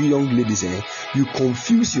many of you young ladies, you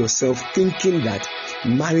confuse yourself thinking that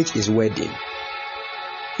marriage is wedding.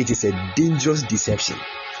 It is a dangerous deception.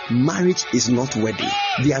 Marriage is not wedding.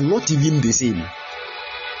 They are not even the same.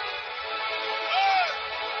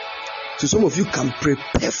 So some of you can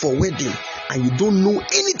prepare for wedding and you don't know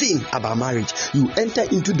anything about marriage. You enter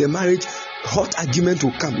into the marriage, hot argument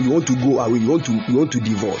will come. You want to go away. You want to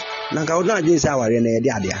divorce.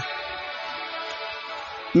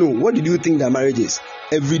 No, what did you think that marriage is?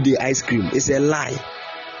 Everyday ice cream. It's a lie.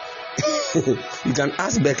 You can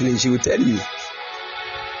ask Beckley, she will tell you.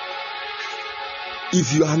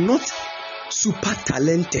 If you are not super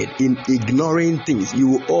talented in ignoring things, you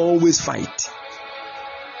will always fight.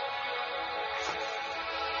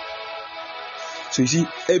 So you see,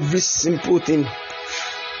 every simple thing. The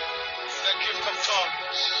gift of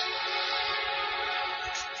tongues.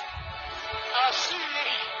 I see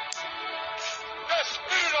the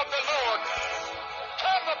Spirit of the Lord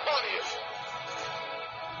come upon you.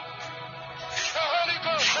 The Holy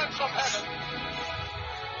Ghost sent from heaven.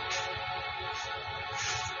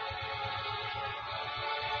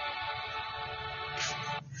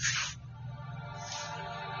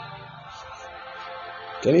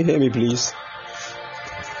 Can you hear me, please?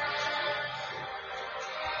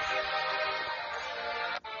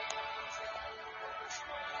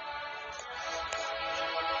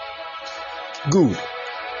 Good.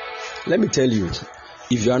 Let me tell you,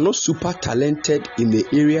 if you are not super talented in the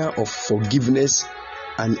area of forgiveness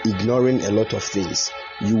and ignoring a lot of things,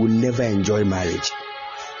 you will never enjoy marriage.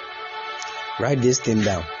 Write this thing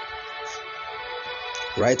down.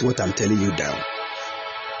 Write what I'm telling you down.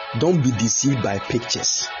 Don't be deceived by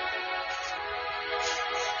pictures.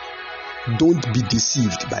 Don't be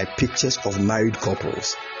deceived by pictures of married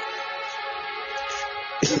couples.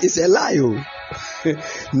 It's a lie.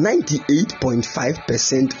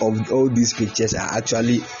 98.5% of all these pictures are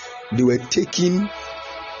actually, they were taken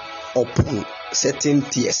upon certain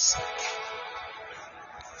tears.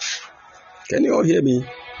 Can you all hear me?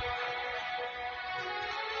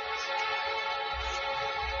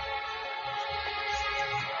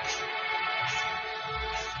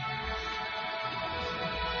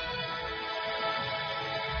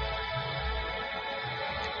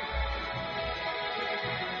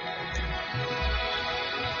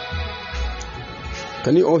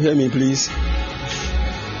 Can you all hear me, please?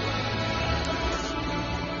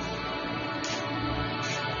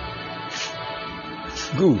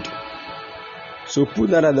 Good. So put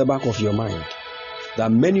that at the back of your mind,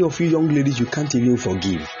 that many of you young ladies, you can't even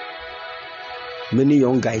forgive. Many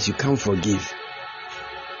young guys, you can't forgive.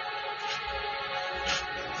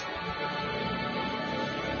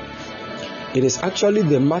 It is actually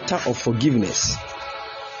the matter of forgiveness.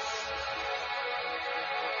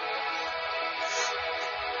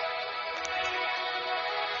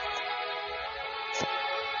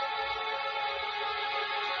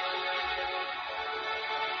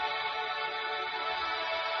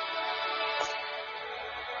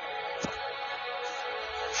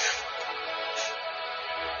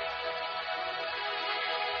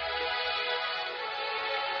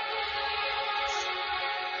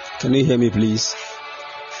 Can you hear me, please?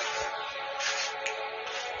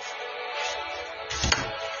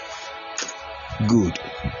 Good.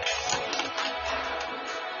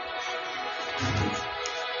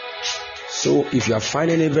 So if you are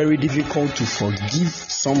finding it very difficult to forgive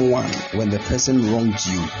someone when the person wronged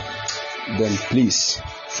you, then please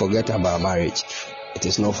forget about marriage. It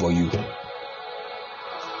is not for you.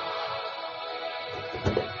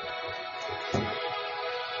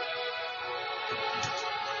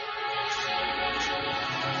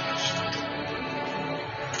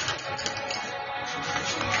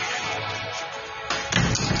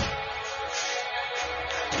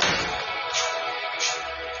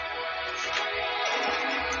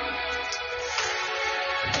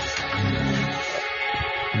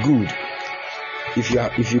 Good.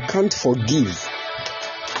 If you can't forgive,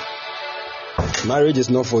 marriage is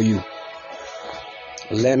not for you.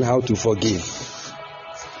 Learn how to forgive,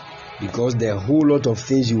 because there are a whole lot of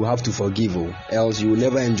things you have to forgive, else you will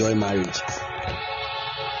never enjoy marriage.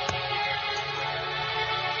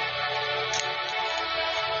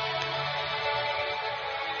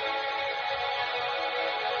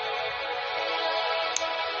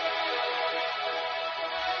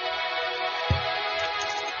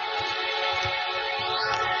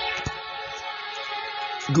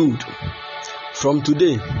 Good. From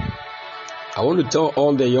today, I want to tell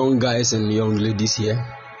all the young guys and young ladies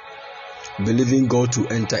here, believing God to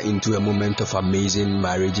enter into a moment of amazing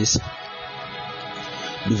marriages.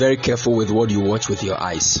 Be very careful with what you watch with your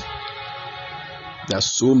eyes. There are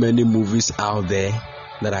so many movies out there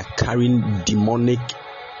that are carrying demonic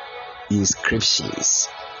inscriptions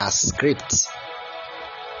as scripts.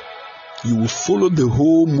 You will follow the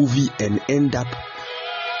whole movie and end up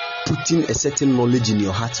putting a certain knowledge in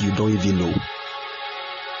your heart you don't even know.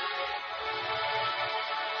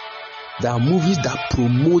 There are movies that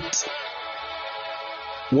promote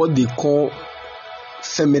what they call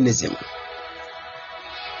feminism.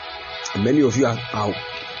 Many of you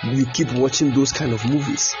you keep watching those kind of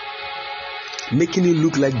movies, making it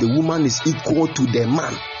look like the woman is equal to the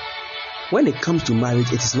man. When it comes to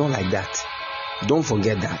marriage, it is not like that. Don't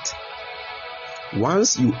forget that.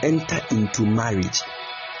 Once you enter into marriage,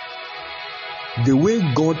 the way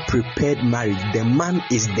God prepared marriage, the man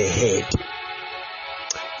is the head.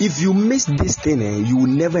 If you miss this thing, you will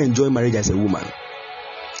never enjoy marriage as a woman.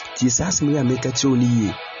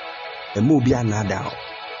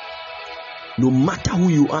 No matter who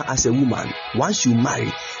you are as a woman, once you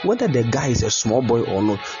marry, whether the guy is a small boy or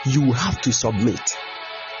not, you have to submit.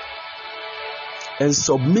 And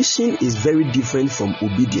submission is very different from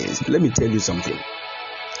obedience. Let me tell you something.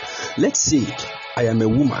 Let's say I am a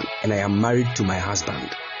woman and I am married to my husband,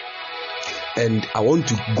 and I want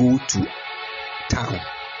to go to town,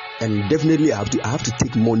 and definitely I have to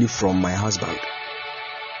take money from my husband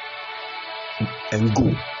and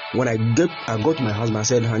go. When I got my husband, I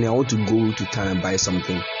said, honey, I want to go to town and buy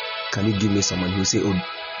something. Can you give me some money? He say, oh.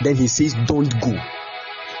 Then he says, don't go.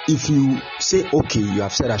 If you say, okay, you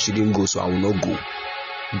have said I shouldn't go, so I will not go.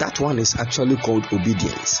 That one is actually called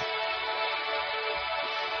obedience.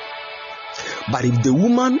 But if the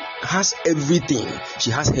woman has everything,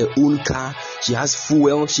 she has her own car, she has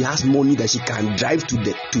fuel, she has money that she can drive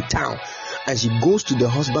to town, and she goes to the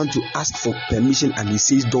husband to ask for permission, and he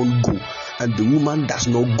says don't go, and the woman does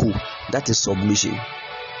not go, that is submission.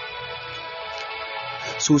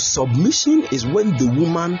 So submission is when the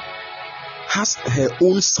woman has her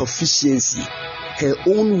own sufficiency, her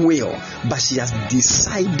own will, but she has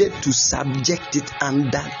decided to subject it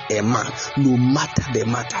under a man, no matter the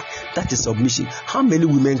matter. That is submission. How many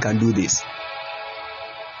women can do this?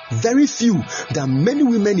 Very few. There are many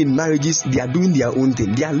women in marriages, they are doing their own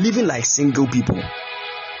thing. They are living like single people.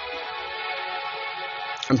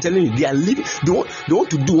 I'm telling you, they are living. They want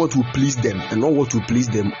to do what will please them and not what will please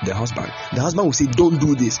them, the husband. The husband will say, don't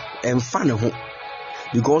do this, and fan a home.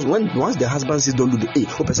 Because once the husband says don't do the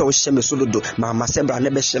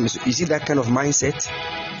you see that kind of mindset?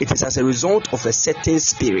 It is as a result of a certain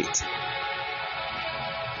spirit.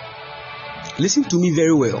 Listen to me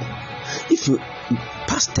very well. If you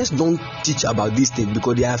pastors don't teach about these things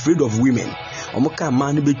because they are afraid of women.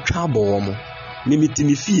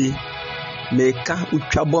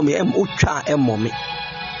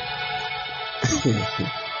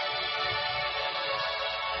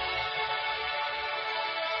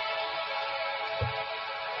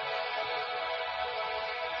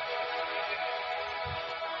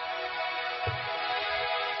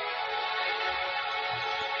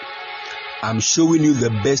 I'm showing you the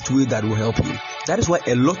best way that will help you. That is why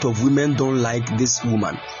a lot of women don't like this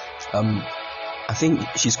woman. I think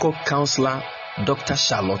she's called Counselor Dr.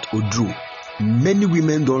 Charlotte Odru. Many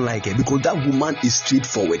women don't like her because that woman is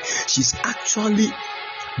straightforward. She's actually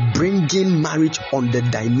bringing marriage on the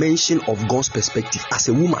dimension of God's perspective. As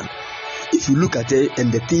a woman, if you look at her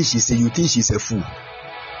and the things she says, you think she's a fool.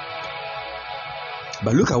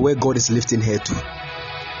 But look at where God is lifting her to.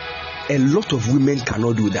 A lot of women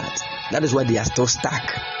cannot do that. That is why they are still stuck.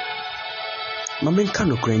 Men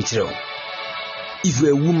cannot control. If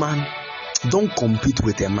you're a woman, don't compete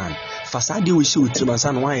with a man. Fasadi will show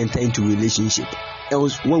Trimasan why enter into relationship.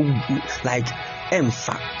 Else, like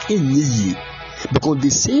because the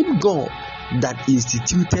same God that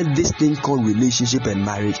instituted this thing called relationship and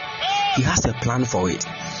marriage, He has a plan for it.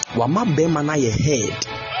 Wama bemana ye head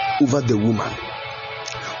over the woman.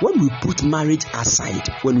 When we put marriage aside,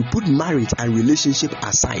 when we put marriage and relationship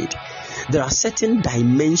aside, there are certain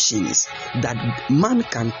dimensions that man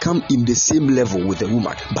can come in the same level with a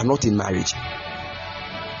woman, but not in marriage.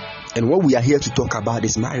 And what we are here to talk about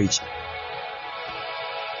is marriage.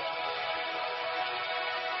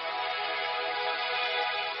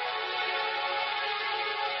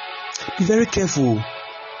 Be very careful.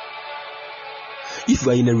 If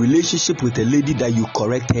you are in a relationship with a lady that you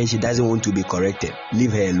correct her, she doesn't want to be corrected,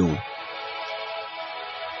 leave her alone.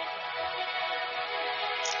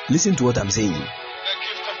 Listen to what I'm saying. The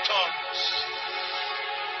gift of tongues.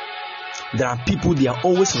 There are people, they are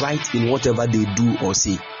always right in whatever they do or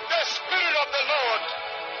say. The Spirit of the Lord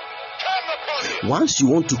come upon you. Once you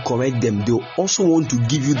want to correct them, they also want to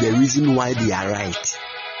give you the reason why they are right.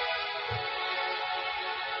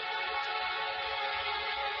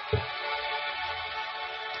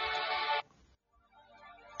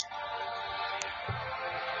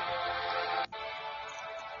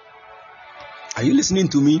 Are you listening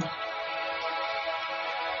to me?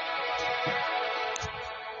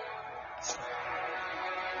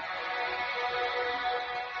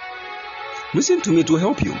 Listen to me to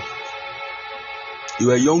help you. You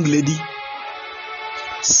are a young lady.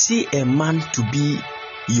 See a man to be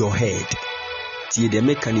your head.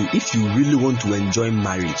 If you really want to enjoy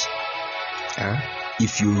marriage,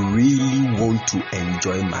 if you really want to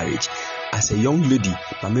enjoy marriage, as a young lady,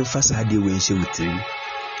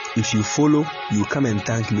 if you follow, you come and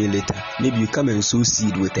thank me later. Maybe you come and sow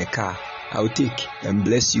seed with a car. I'll take and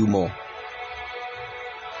bless you more.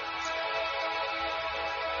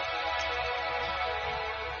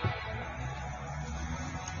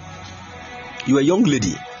 You are a young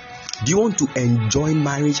lady. Do you want to enjoy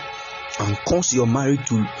marriage and cause your marriage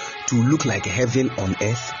to look like heaven on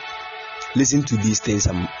earth? Listen to these things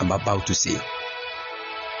I'm about to say.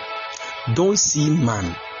 Don't see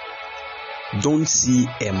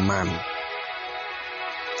a man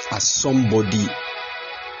as somebody.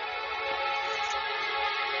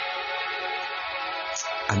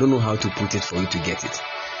 I don't know how to put it for you to get it.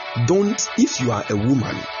 If you are a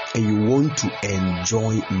woman and you want to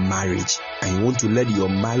enjoy marriage and you want to let your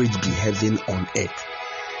marriage be heaven on earth,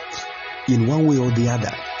 in one way or the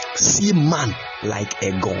other, see man like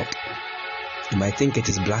a god. You might think it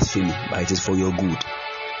is blasphemy, but it is for your good.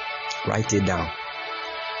 Write it down.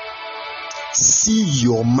 See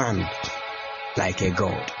your man like a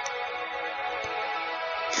god.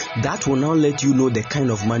 That will now let you know the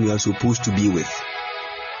kind of man you are supposed to be with.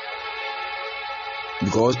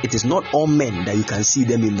 Because it is not all men that you can see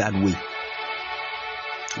them in that way.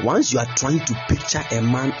 Once you are trying to picture a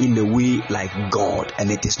man in a way like God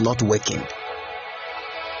and it is not working,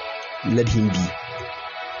 let him be.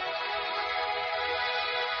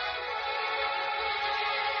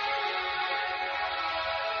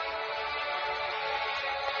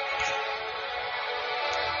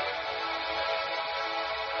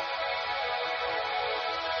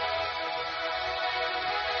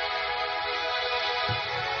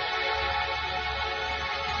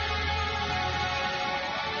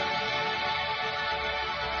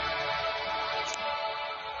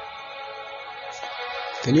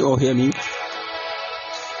 Can you all hear me?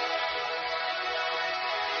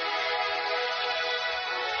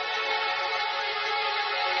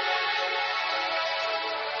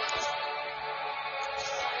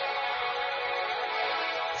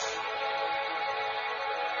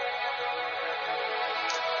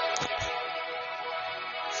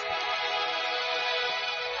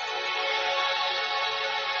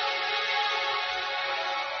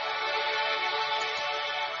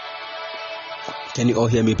 Can you all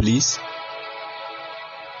hear me, please?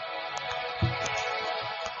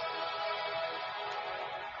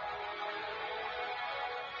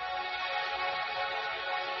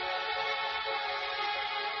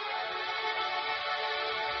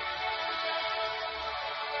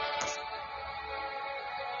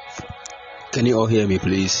 Can you all hear me,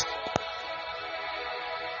 please?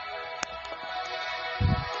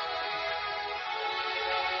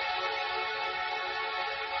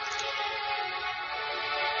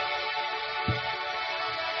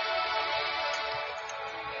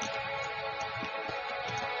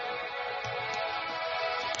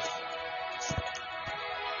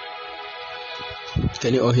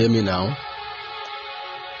 Can you all hear me now?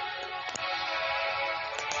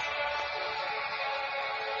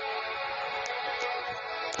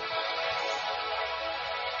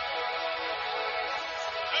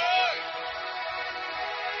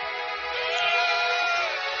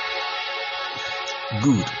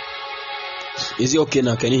 Good. Is it okay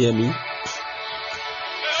now? Can you hear me?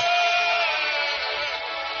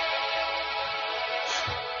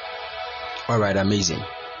 All right, amazing.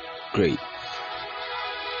 Great.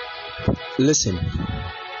 Listen,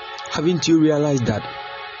 haven't you realized that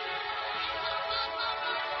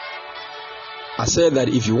I said that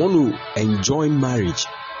if you want to enjoy marriage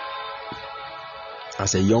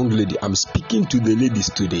as a young lady, I'm speaking to the ladies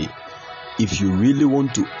today. If you really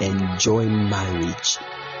want to enjoy marriage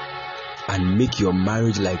and make your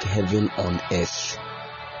marriage like heaven on earth,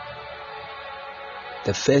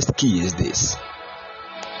 the first key is this: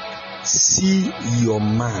 see your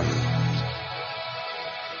man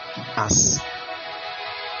as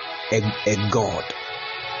a God.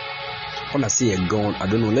 When I say a God, I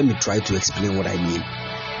don't know, let me try to explain what I mean.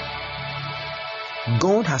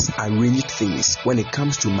 God has arranged things when it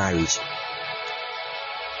comes to marriage.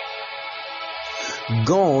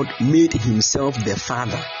 God made himself the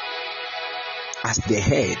Father as the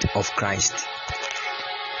head of Christ.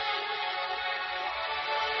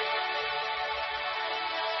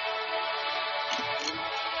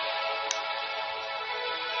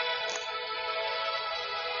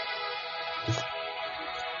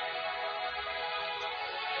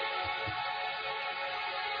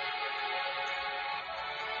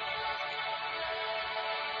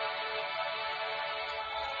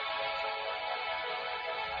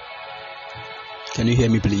 Can you hear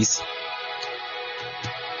me, please?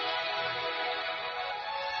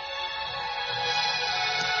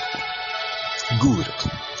 Good.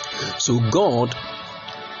 So God,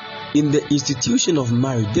 in the institution of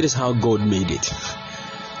marriage, that is how God made it.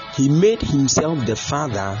 He made himself the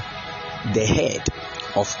Father, the head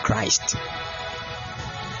of Christ.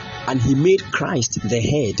 And he made Christ the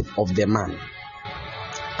head of the man.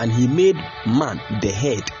 And he made man the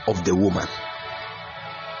head of the woman.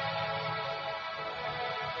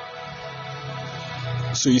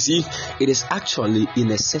 So you see, it is actually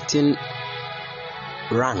in a certain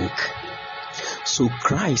rank. So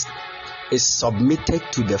Christ is submitted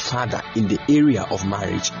to the Father in the area of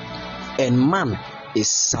marriage, and man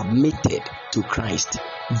is submitted to Christ.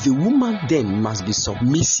 The woman then must be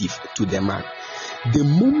submissive to the man. The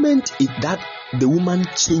moment that the woman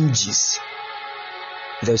changes,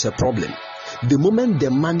 there is a problem. The moment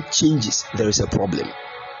the man changes, there is a problem.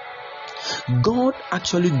 God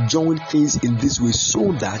actually joined things in this way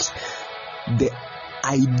so that the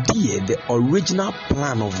idea, the original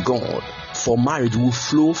plan of God for marriage will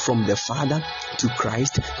flow from the Father to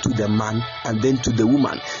Christ, to the man, and then to the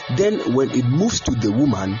woman. Then when it moves to the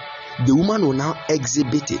woman will now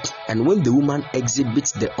exhibit it. And when the woman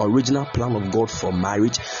exhibits the original plan of God for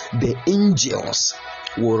marriage, the angels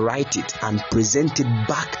will write it and present it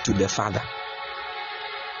back to the Father.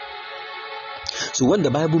 So when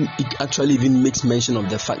the Bible, it actually even makes mention of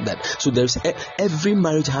the fact that, so there's every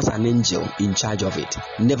marriage has an angel in charge of it.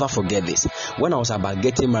 Never forget this. When I was about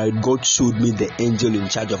getting married, God showed me the angel in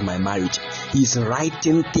charge of my marriage. He's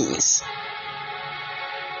writing things.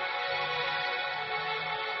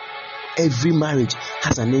 Every marriage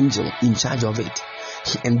has an angel in charge of it.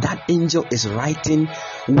 And that angel is writing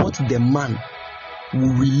what the man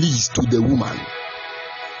will release to the woman.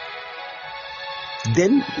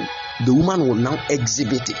 Then the woman will now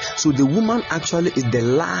exhibit it. So the woman actually is the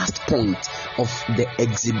last point of the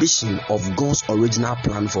exhibition of God's original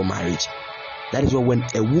plan for marriage. That is why when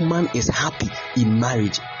a woman is happy in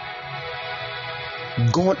marriage,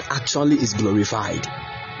 God actually is glorified.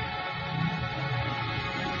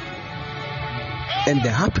 And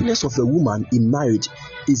the happiness of a woman in marriage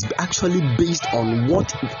is actually based on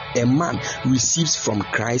what a man receives from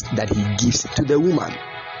Christ that he gives to the woman.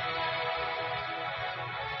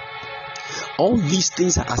 All these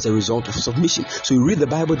things are as a result of submission. So you read the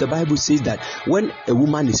Bible says that when a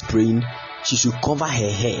woman is praying, she should cover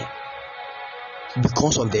her hair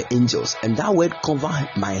because of the angels. And that word cover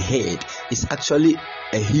my head is actually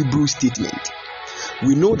a Hebrew statement.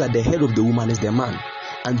 We know that the head of the woman is the man.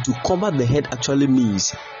 And to cover the head actually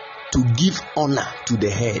means to give honor to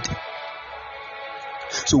the head.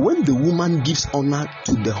 So when the woman gives honor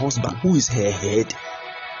to the husband, who is her head,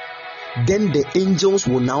 then the angels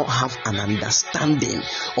will now have an understanding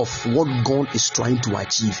of what God is trying to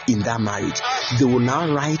achieve in that marriage. They will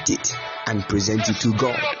now write it and present it to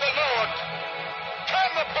God.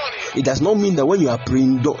 It does not mean that when you are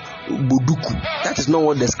praying, boduku. That is not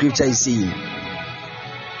what the scripture is saying.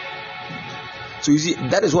 So you see,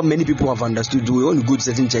 that is what many people have understood. We only go to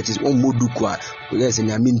certain churches. Yes, in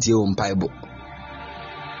Yaminti on Bible.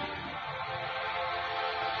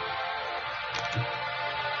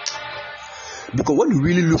 Because when you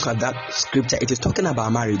really look at that scripture, it is talking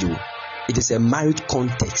about marriage. It is a marriage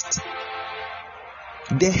context.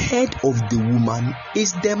 The head of the woman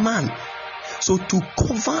is the man. So to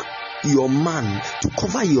cover your man, to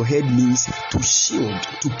cover your head means to shield,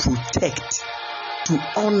 to protect, to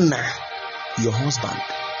honor your husband.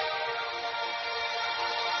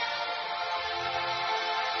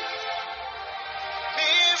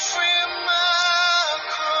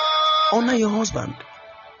 Honor your husband.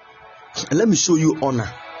 And let me show you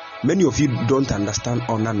honor. Many of you don't understand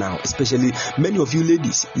honor now, especially many of you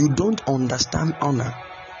ladies, you don't understand honor.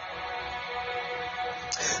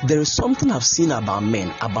 There is something I've seen about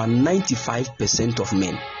men, about 95% of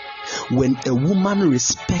men. When a woman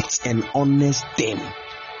respects and honors them,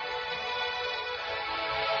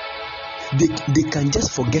 they can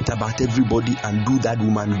just forget about everybody and do that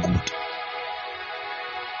woman good.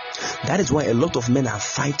 That is why a lot of men are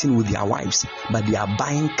fighting with their wives, but they are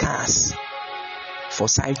buying cars for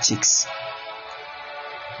side chicks.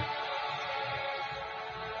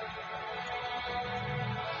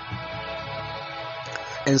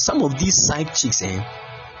 And some of these side chicks,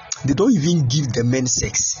 they don't even give the men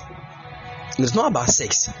sex. It's not about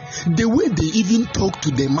sex. The way they even talk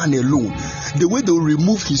to the man alone, the way they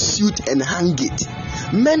remove his suit and hang it.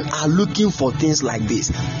 Men are looking for things like this.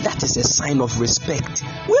 That is a sign of respect.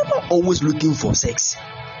 We're not always looking for sex.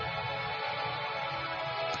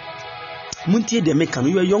 Muntie de Mekan,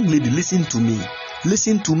 you are a young lady, listen to me.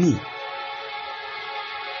 Listen to me.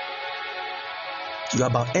 You are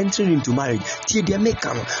about entering into marriage. Tie de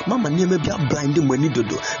Mekan, Mama name be blinding when you do.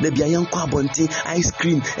 There be a young quabonti, ice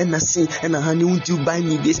cream, and I say, and honey, won't you buy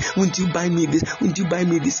me this? Won't you buy me this? Won't you buy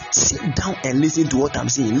me this? Sit down and listen to what I'm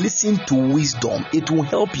saying. Listen to wisdom. It will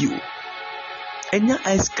help you. And your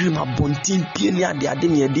ice cream a bontin pioneer the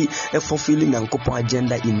adeniadi a fulfilling and couple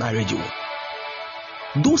agenda in marriage.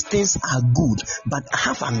 Those things are good, but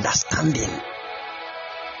have understanding.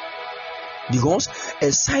 Because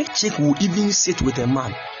a side chick will even sit with a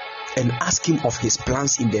man and ask him of his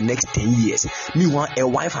plans in the next 10 years. Meanwhile, a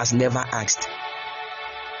wife has never asked.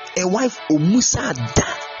 A wife, Omusa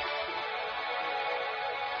da.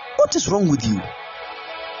 What is wrong with you?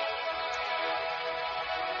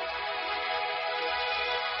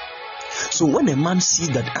 So when a man sees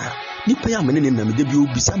that, me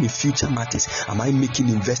future matters. Am I making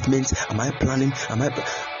investments? Am I planning?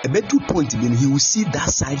 A better point then he will see that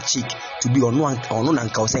side chick to be on one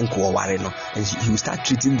and he will start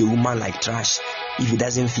treating the woman like trash if he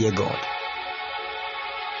doesn't fear God.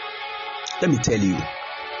 Let me tell you,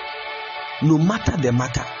 no matter the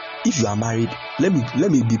matter, if you are married, let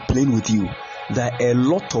me be plain with you. There are a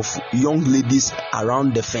lot of young ladies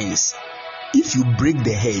around the fence. If you break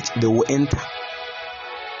the hedge, they will enter.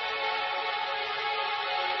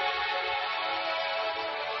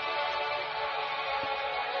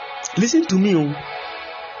 Listen to me.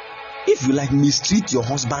 If you like mistreat your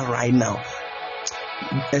husband right now,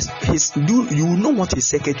 you will know what his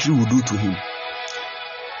secretary will do to him.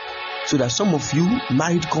 So that some of you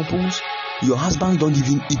married couples, your husband don't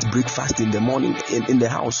even eat breakfast in the morning in the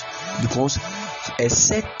house because a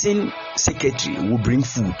certain secretary will bring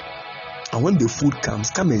food. And when the food comes,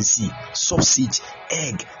 come and see sausage,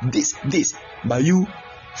 egg, this. But you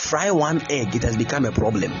fry one egg, it has become a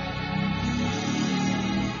problem.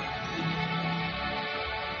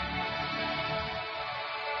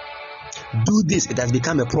 Do this, it has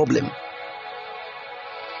become a problem.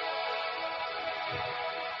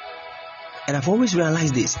 And I've always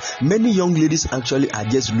realized this. Many young ladies actually are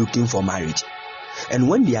just looking for marriage. And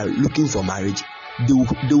when they are looking for marriage, they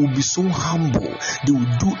will be so humble. They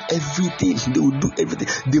will do everything.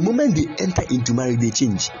 The moment they enter into marriage, they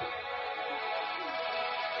change.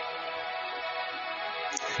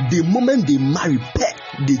 The moment they marry,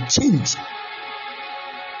 they change.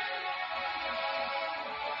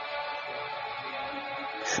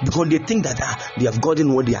 Because they think that they have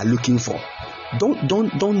gotten what they are looking for.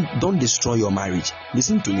 Don't destroy your marriage.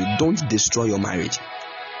 Listen to me. Don't destroy your marriage.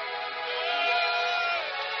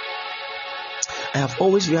 I have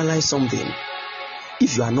always realized something.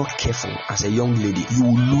 If you are not careful as a young lady, you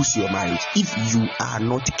will lose your marriage. If you are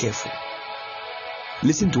not careful.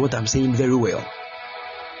 Listen to what I'm saying very well.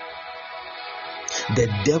 The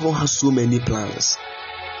devil has so many plans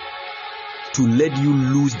to let you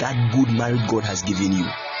lose that good marriage God has given you.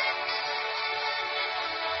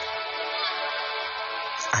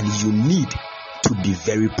 And you need to be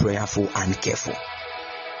very prayerful and careful.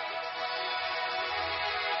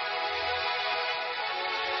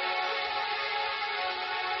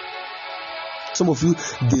 Some of you,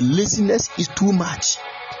 the laziness is too much.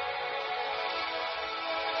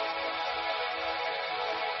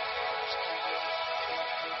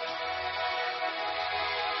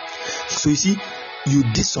 So you see, you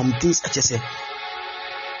did some things. I just say,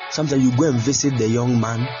 sometimes you go and visit the young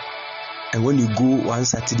man, and when you go one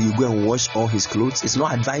Saturday, you go and wash all his clothes. It's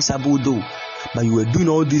not advisable though, but you were doing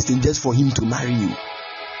all these things just for him to marry you.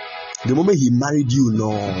 The moment he married you,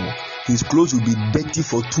 no, his clothes will be dirty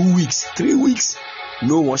for 2 weeks, 3 weeks,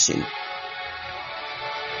 no washing.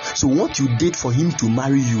 So what you did for him to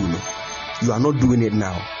marry you, no, you are not doing it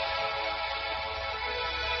now.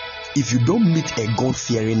 If you don't meet a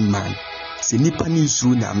God-fearing man, he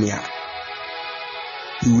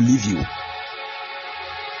will leave you.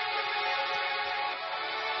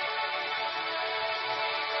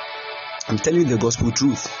 I'm telling you the gospel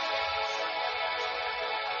truth.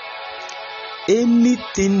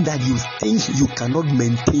 Anything that you think you cannot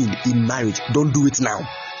maintain in marriage, don't do it now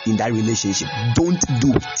in that relationship. Don't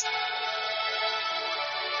do it.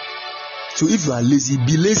 So if you are lazy,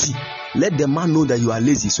 be lazy. Let the man know that you are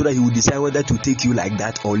lazy so that he will decide whether to take you like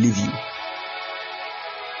that or leave you.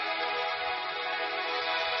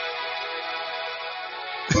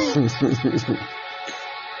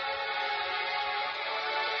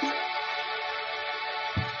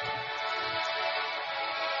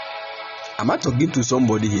 Am I talking to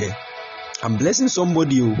somebody here? I'm blessing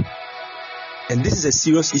somebody, and this is a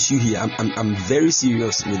serious issue here. I'm very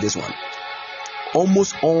serious with this one.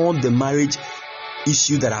 Almost all the marriage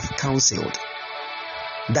issues that I've counseled,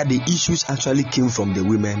 that the issues actually came from the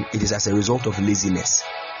women, it is as a result of laziness.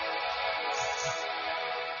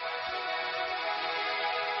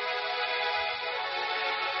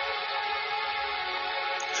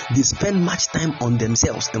 They spend much time on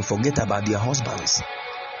themselves and forget about their husbands.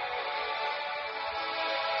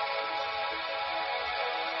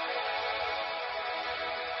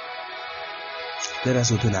 Let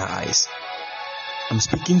us open our eyes. I'm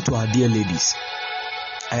speaking to our dear ladies.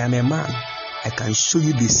 I am a man. I can show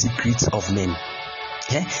you the secrets of men.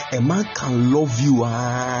 Yeah? A man can love you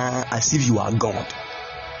as if you are God.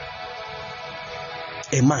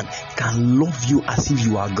 A man can love you as if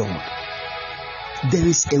you are God. There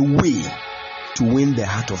is a way to win the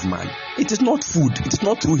heart of man. It is not food. It is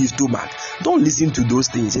not through his stomach. Don't listen to those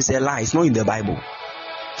things. It's a lie. It's not in the Bible.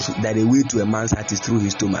 That the way to a man's heart is through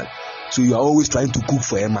his stomach. So you are always trying to cook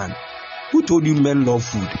for a man. Who told you men love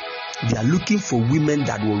food? They are looking for women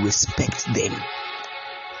that will respect them.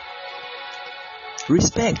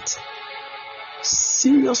 Respect.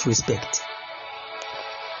 Serious respect.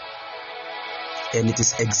 And it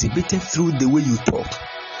is exhibited through the way you talk.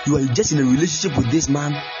 You are just in a relationship with this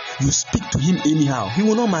man. You speak to him anyhow. He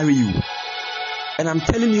will not marry you. And I'm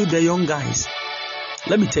telling you, the young guys,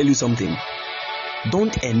 let me tell you something.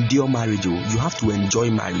 Don't endure marriage. You have to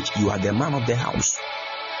enjoy marriage. You are the man of the house.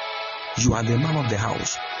 You are the man of the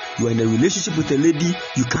house. You are in a relationship with a lady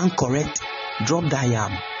you can't correct. Drop that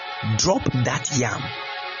yam. Drop that yam.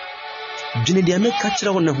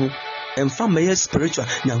 And family spiritual.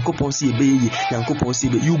 You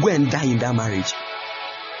go and die in that marriage.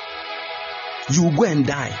 You go and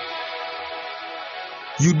die.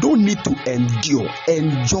 You don't need to endure.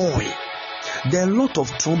 Enjoy. There are a lot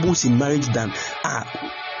of troubles in marriage than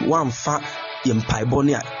one fa in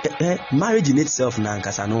Pibonia. Marriage in itself,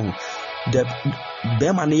 Nankasano. The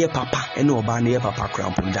Bemania Papa and Obania Papa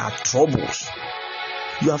Crampon. There are troubles.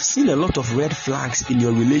 You have seen a lot of red flags in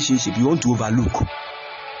your relationship you want to overlook.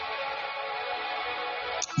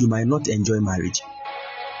 You might not enjoy marriage.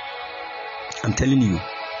 I'm telling you.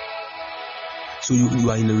 So you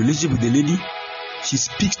are in a relationship with a lady. She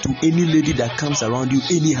speaks to any lady that comes around you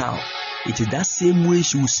anyhow. It is that same way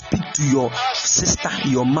she will speak to your sister,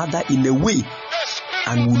 your mother in a way,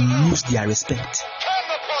 and will lose their respect.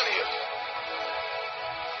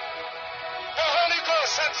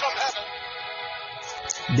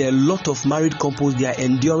 There are a lot of married couples, they are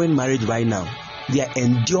enduring marriage right now. They are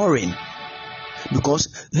enduring because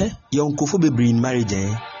young couple be in marriage.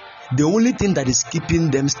 The only thing that is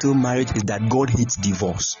keeping them still married is that God hates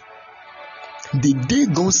divorce. The day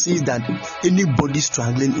God says that anybody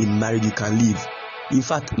struggling in marriage, you can leave. In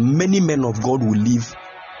fact, many men of God will leave.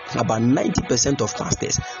 About 90% of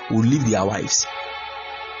pastors will leave their wives.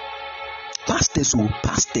 Pastors.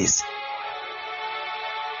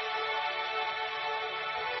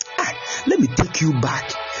 Let me take you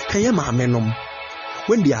back.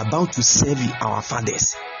 When they are about to serve our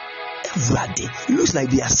fathers, every day, it looks like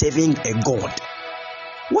they are serving a God.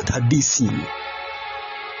 What are they seeing?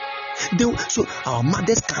 So our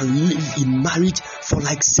mothers can live in marriage for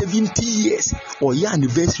like 70 years or year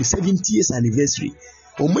anniversary, 70 years anniversary.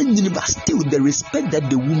 But still, the respect that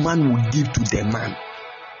the woman would give to the man.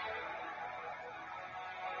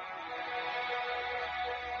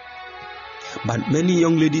 But many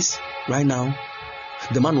young ladies right now,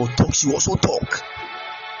 the man will talk, she also talk.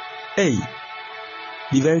 Hey,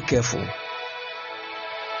 be very careful.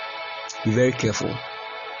 Be very careful.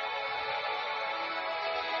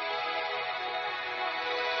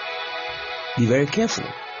 Be very careful.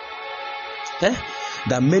 There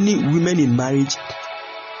are many women in marriage,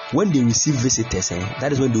 when they receive visitors,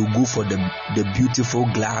 that is when they go for the beautiful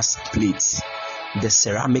glass plates, the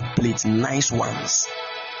ceramic plates, nice ones.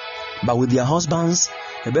 But with their husbands,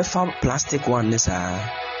 they prefer plastic ones.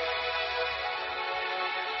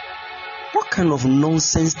 What kind of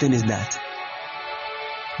nonsense thing is that?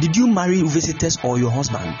 Did you marry visitors or your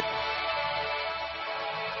husband?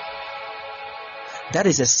 That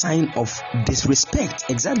is a sign of disrespect.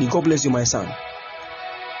 Exactly. God bless you, my son.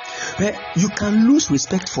 Well, you can lose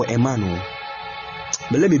respect for a man.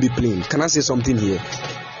 But let me be plain. Can I say something here?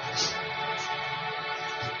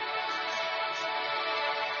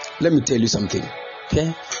 Let me tell you something.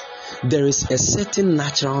 Okay? There is a certain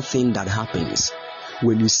natural thing that happens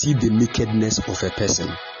when you see the nakedness of a person.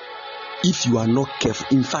 If you are not careful,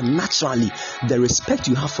 in fact, naturally, the respect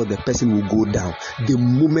you have for the person will go down the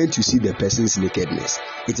moment you see the person's nakedness.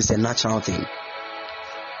 It is a natural thing.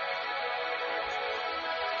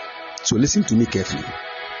 So listen to me carefully.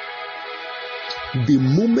 The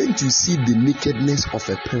moment you see the nakedness of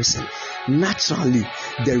a person, naturally,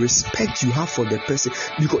 the respect you have for the person,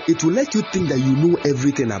 because it will let you think that you know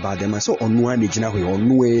everything about them. So on one age now, on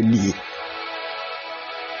no.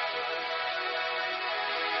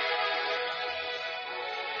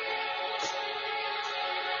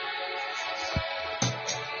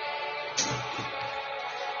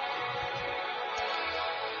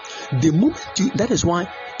 The moment that is why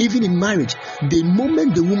even in marriage, the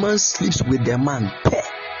moment the woman sleeps with the man,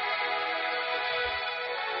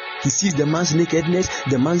 he sees the man's nakedness,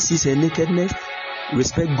 the man sees her nakedness,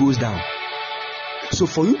 respect goes down. So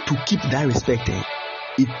for you to keep that respect,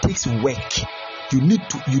 it takes work. You need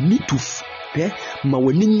to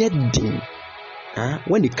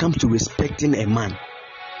when it comes to respecting a man,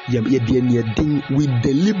 we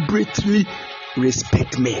deliberately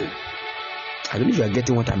respect men. I don't know if you are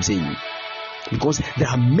getting what I'm saying. Because there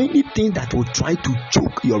are many things that will try to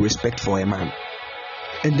choke your respect for a man.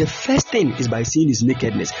 And the first thing is by seeing his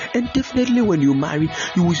nakedness. And definitely when you marry,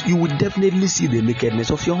 you will definitely see the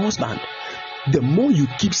nakedness of your husband. The more you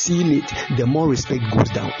keep seeing it, the more respect goes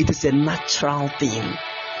down. It is a natural thing.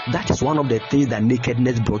 That is one of the things that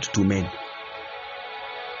nakedness brought to men.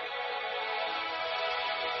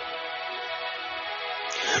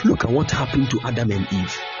 Look at what happened to Adam and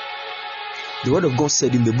Eve. The word of God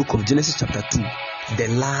said in the book of Genesis chapter 2, the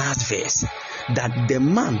last verse, that the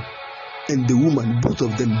man and the woman, both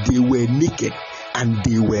of them, they were naked and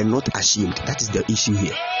they were not ashamed. That is the issue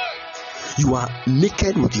here. You are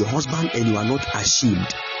naked with your husband and you are not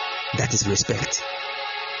ashamed. That is respect.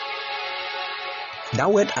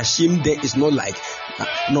 That word ashamed there is not like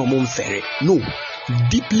no,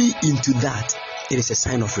 deeply into that, it is a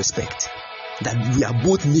sign of respect. That we are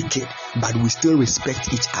both naked, but we still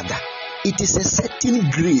respect each other. It is a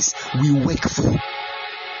certain grace we work for.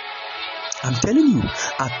 I'm telling you,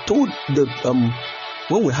 I told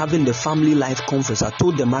when we're having the family life conference, I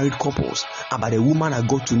told the married couples about a woman I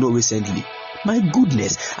got to know recently. My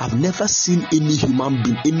goodness, I've never seen any human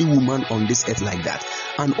being, any woman on this earth like that.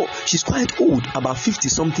 And she's quite old, about 50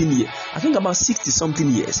 something years. I think about 60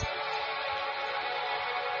 something years.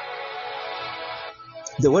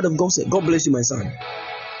 The word of God said, God bless you, my son.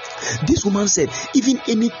 This woman said, even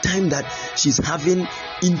any time that she's having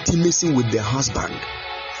intimacy with the husband,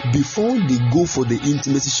 before they go for the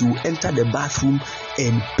intimacy, she will enter the bathroom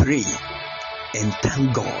and pray and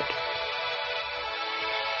thank God.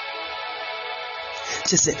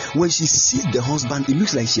 She said, when she sees the husband, it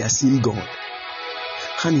looks like she has seen God.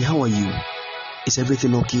 Honey, how are you? Is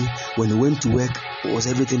everything okay? When you went to work, was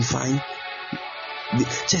everything fine?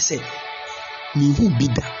 She said, me who be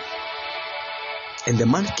that? And the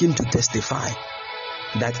man came to testify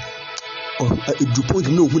that the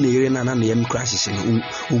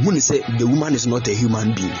woman is not a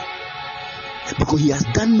human being, because he has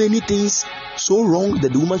done many things so wrong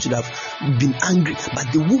that the woman should have been angry, but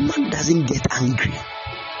the woman doesn't get angry.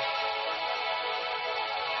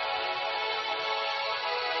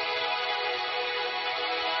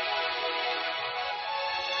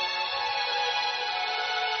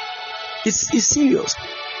 It's serious.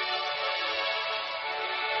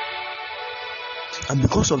 And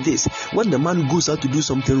because of this, when the man goes out to do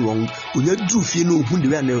something wrong, when you do feel no who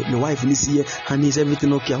the wife is here, honey, is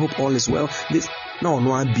everything okay? I hope all is well. This no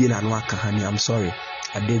I've been and honey, I'm sorry,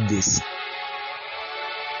 I did this.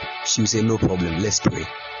 She will say, no problem, let's pray.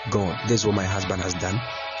 God, this is what my husband has done.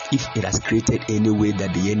 If it has created any way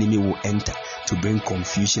that the enemy will enter to bring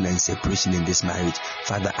confusion and separation in this marriage,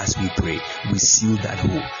 Father, as we pray, we seal that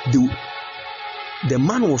hole. The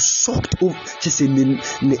man was shocked over just in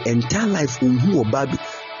the entire life of who or Baby.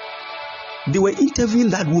 They were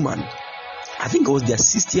interviewing that woman. I think it was their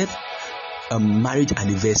 60th marriage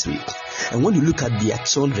anniversary. And when you look at their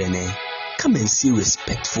children, come and see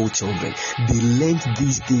respectful children. They learned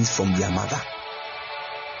these things from their mother.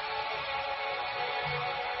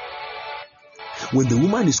 When the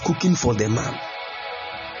woman is cooking for the man,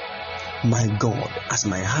 my God, as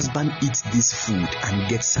my husband eats this food and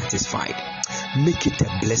gets satisfied, make it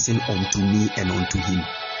a blessing unto me and unto him.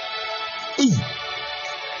 Hey,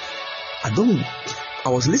 I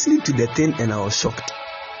was listening to the thing and I was shocked.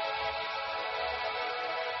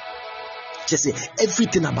 Just say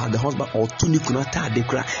everything about the husband or Tuni Kunata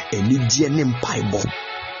Adekra and Nidianem Bible.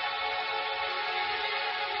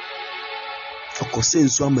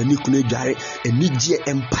 Okosenso amani kune jare and Nidia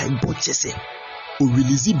Empire Bochese. We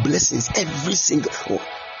release blessings every single. Oh,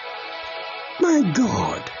 my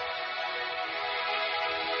God.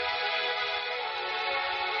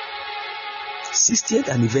 '60th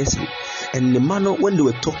anniversary, and the man, when they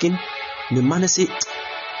were talking, the man said,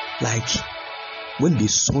 like, when they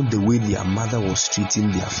saw the way their mother was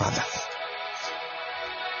treating their father,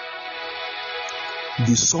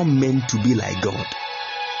 they saw men to be like God.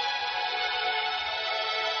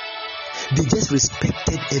 They just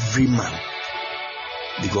respected every man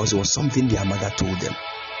because it was something their mother told them.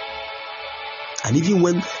 And even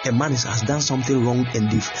when a man has done something wrong and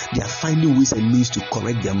they are finding ways and means to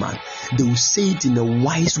correct the man, they will say it in a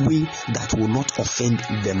wise way that will not offend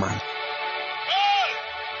the man.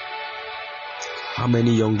 How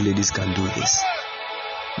many young ladies can do this?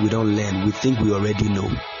 We don't learn. We think we already know.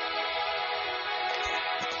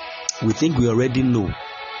 We think we already know.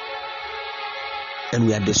 And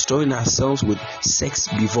we are destroying ourselves with sex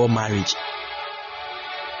before marriage.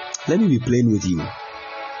 Let me be plain with you.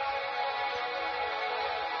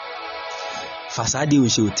 Fasadi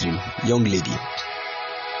Ushotrim, young lady.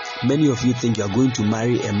 Many of you think you are going to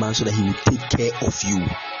marry a man so that he will take care of you.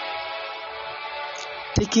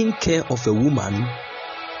 Taking care of a woman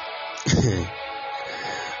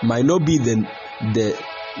might not be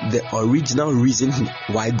the original reason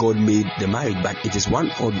why God made the marriage, but it is one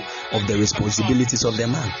of the responsibilities of the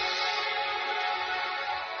man.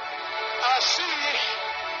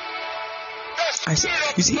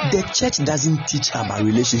 You see, the church doesn't teach about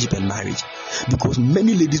relationship and marriage because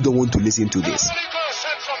many ladies don't want to listen to this.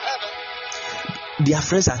 Their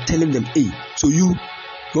friends are telling them, hey, so you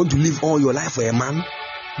want to live all your life for a man?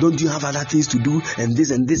 Don't you have other things to do and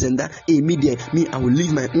this and this and that? Hey, me, I will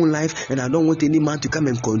live my own life and I don't want any man to come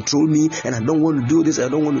and control me and I don't want to do this, I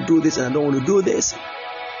don't want to do this and I don't want to do this.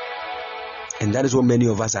 And that is what many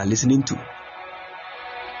of us are listening to.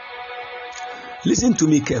 Listen to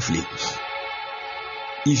me carefully.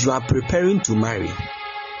 If you are preparing to marry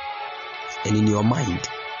and in your mind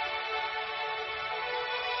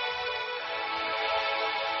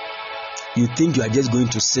you think you are just going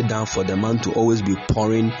to sit down for the man to always be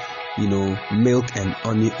pouring, milk and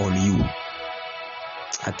honey on you,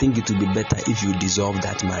 I think it would be better if you dissolve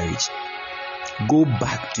that marriage. Go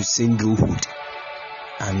back to singlehood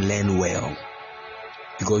and learn well,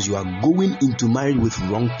 because you are going into marriage with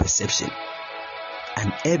wrong perception,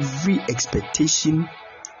 and every expectation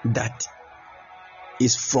that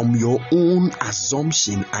is from your own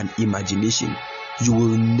assumption and imagination, you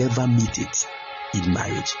will never meet it in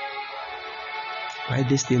marriage. Write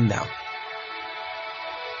this thing down.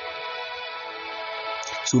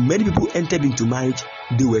 So many people entered into marriage,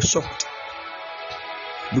 they were shocked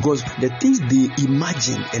because the things they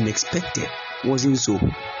imagined and expected wasn't so.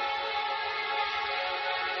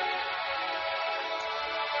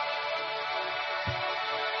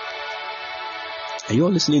 Are you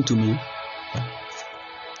all listening to me?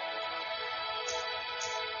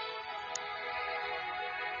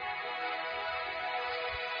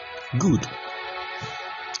 Good.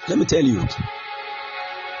 Let me tell you.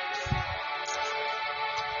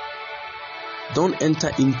 Don't enter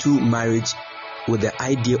into marriage with the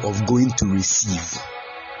idea of going to receive.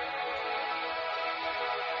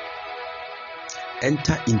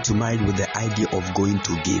 Enter into marriage with the idea of going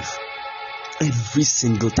to give. Every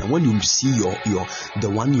single time when you see the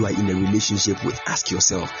one you are in a relationship with, ask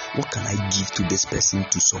yourself, what can I give to this person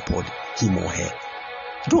to support him or her?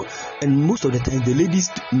 Don't, and most of the time the ladies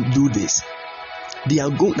do this. They are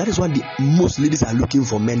going. That is why most ladies are looking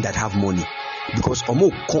for men that have money, because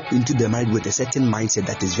Omo come into the marriage with a certain mindset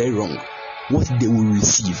that is very wrong. What they will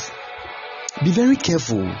receive. Be very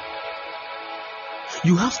careful.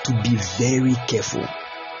 You have to be very careful.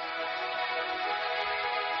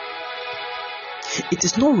 It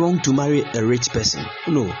is not wrong to marry a rich person,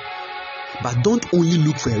 no. But don't only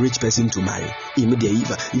look for a rich person to marry.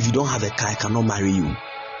 If you don't have a car, I cannot marry you.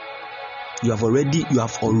 You have already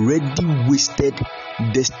wasted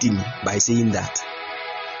destiny by saying that.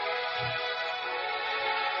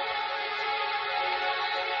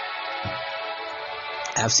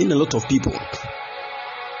 I have seen a lot of people.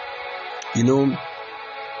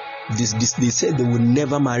 They said they will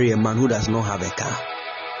never marry a man who does not have a car,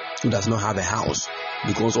 who does not have a house,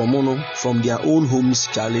 because from their own homes,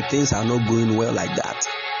 Charlie, things are not going well like that.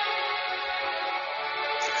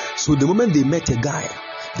 So the moment they met a guy,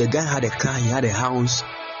 the guy had a car, he had a house,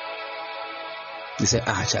 they said,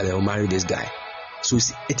 Charlie, I'll marry this guy. So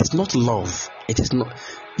it is not love. It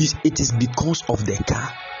is because of the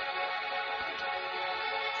car.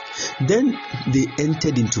 Then they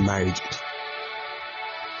entered into marriage.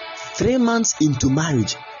 3 months into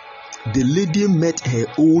marriage, the lady met her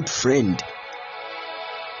old friend,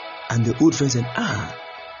 and the old friend said,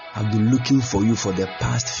 I've been looking for you for the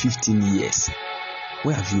past 15 years.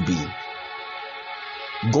 Where have you been?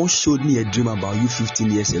 God showed me a dream about you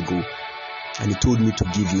 15 years ago, and he told me to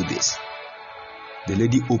give you this. The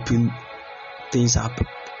lady opened things up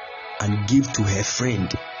and gave to her friend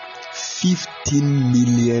 $15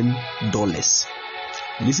 million.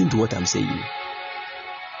 Listen to what I'm saying.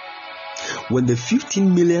 When the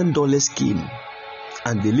 $15 million came,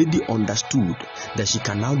 and the lady understood that she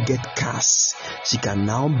can now get cars, she can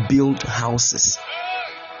now build houses,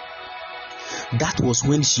 that was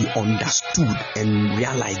when she understood and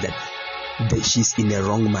realized that she's in a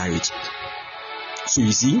wrong marriage. So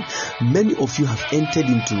you see, many of you have entered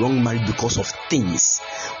into wrong marriage because of things.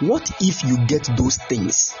 What if you get those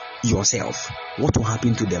things yourself? What will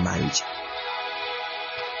happen to the marriage?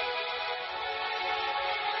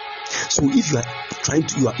 So if you are trying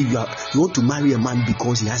to, you want to marry a man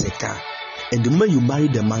because he has a car, and the moment you marry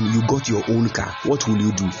the man, you got your own car, what will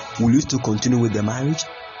you do? Will you still continue with the marriage?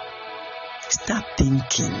 Start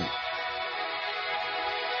thinking.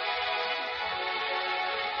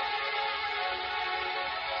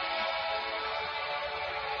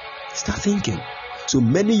 Start thinking. So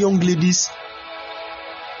many young ladies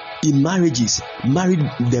in marriages married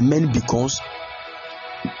the men because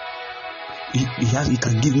he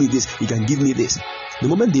can give me this, he can give me this. The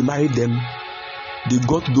moment they married them, they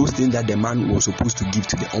got those things that the man was supposed to give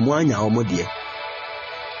to them. So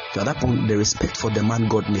at that point, the respect for the man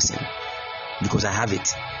got missing, because I have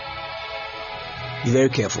it. Be very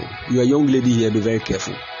careful. You are a young lady here, be very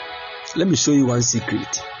careful. Let me show you one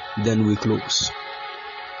secret, then we close.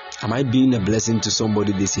 Am I being a blessing to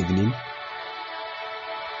somebody this evening?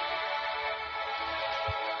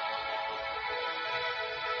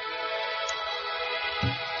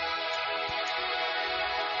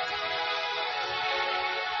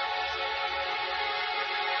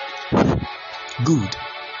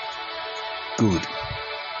 Good.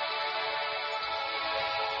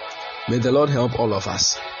 May the Lord help all of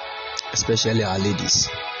us, especially our ladies.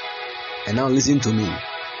 And now listen to me.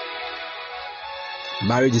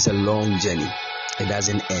 Marriage is a long journey. It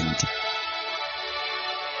doesn't end.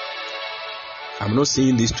 I'm not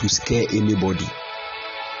saying this to scare anybody.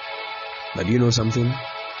 But you know something?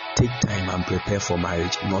 Take time and prepare for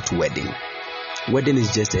marriage, not wedding. Wedding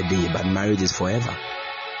is just a day, but marriage is forever.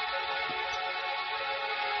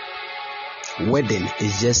 Wedding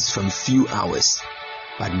is just some few hours,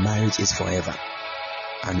 but marriage is forever.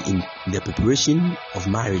 And in the preparation of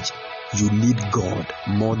marriage, you need God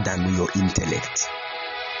more than your intellect.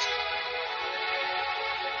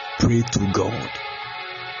 Pray to God.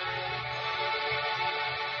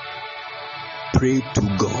 Pray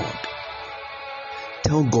to God.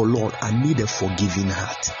 Tell God, Lord, I need a forgiving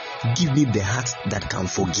heart. Give me the heart that can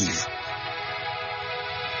forgive.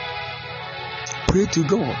 Pray to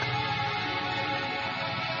God.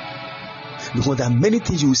 Because there are many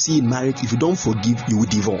things you will see in marriage. If you don't forgive, you will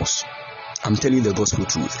divorce. I'm telling you the gospel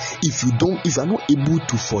truth. If you are not able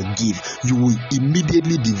to forgive, you will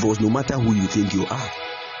immediately divorce, no matter who you think you are.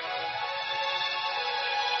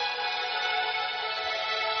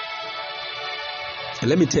 And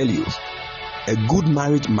let me tell you, a good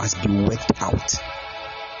marriage must be worked out.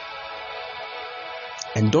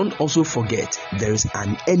 And don't also forget, there is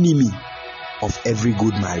an enemy of every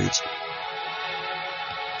good marriage.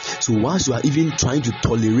 So once you are even trying to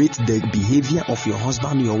tolerate the behavior of your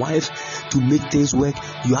husband, your wife, to make things work,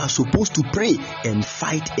 you are supposed to pray and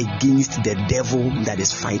fight against the devil that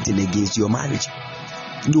is fighting against your marriage.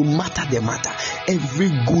 No matter the matter, every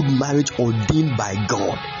good marriage ordained by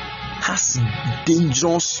God has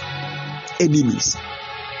dangerous enemies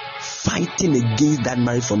fighting against that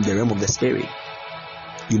marriage from the realm of the spirit.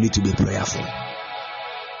 You need to be prayerful.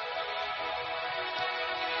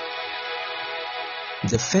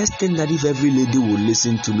 The first thing that if every lady will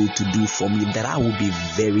listen to me to do for me, that I will be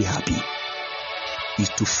very happy, is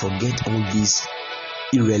to forget all these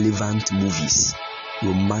irrelevant movies,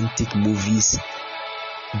 romantic movies,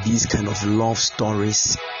 these kind of love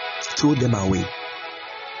stories. Throw them away.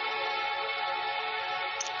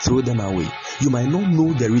 Throw them away. You might not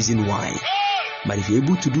know the reason why, but if you're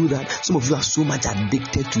able to do that, some of you are so much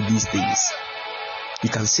addicted to these things. You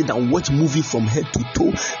can sit and watch movie from head to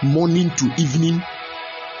toe, morning to evening.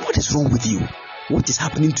 What is wrong with you? What is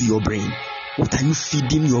happening to your brain? What are you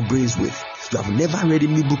feeding your brains with? You have never read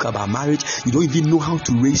any book about marriage. You don't even know how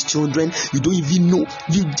to raise children. You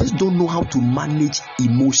just don't know how to manage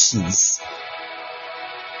emotions.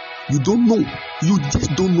 You don't know. You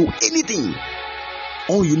just don't know anything.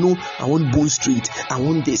 All you know, I want Bone Street. I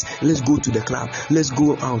want this. Let's go to the club. Let's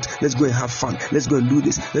go out. Let's go and have fun. Let's go and do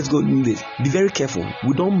this. Let's go and do this. Be very careful.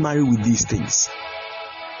 We don't marry with these things.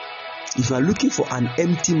 If you are looking for an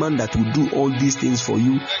empty man that will do all these things for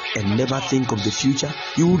you and never think of the future,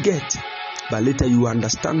 you will get. But later you will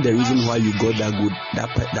understand the reason why you got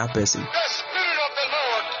that person. The Spirit of the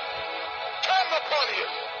Lord come upon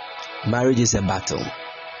you. Marriage is a battle. The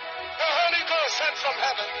Holy Ghost sent from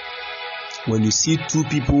heaven. When you see two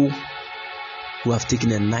people who have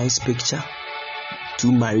taken a nice picture,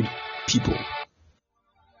 two married people,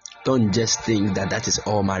 don't just think that is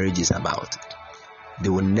all marriage is about. They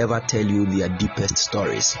will never tell you their deepest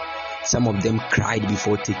stories. Some of them cried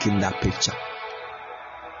before taking that picture.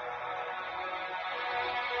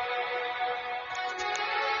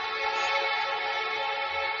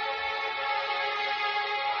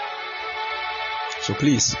 So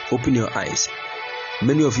please open your eyes.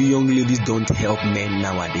 Many of you young ladies don't help men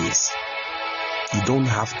nowadays. You don't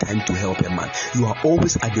have time to help a man. You are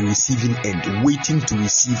always at the receiving end, waiting to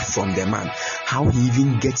receive from the man. How he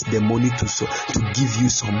even gets the money to give you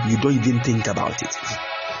some, you don't even think about it.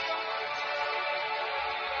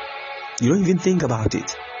 You don't even think about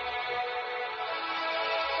it.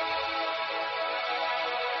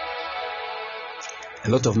 A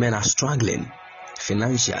lot of men are struggling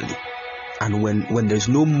financially, and when there's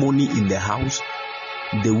no money in the house,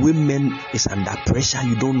 the women is under pressure.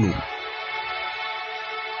 You don't know.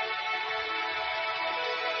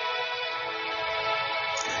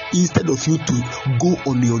 Instead of you to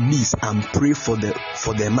go on your knees and pray for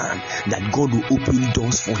the man that God will open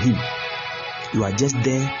doors for him, you are just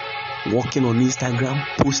there walking on Instagram,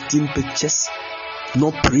 posting pictures,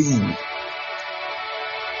 not praying.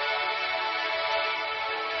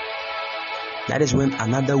 That is when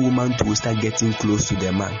another woman will start getting close to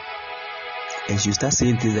the man, and she'll start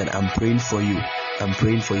saying things that I'm praying for you, I'm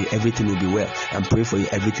praying for you, everything will be well, I'm praying for you,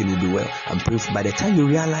 everything will be well, I'm praying for. By the time you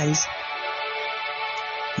realize,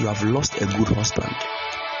 you have lost a good husband.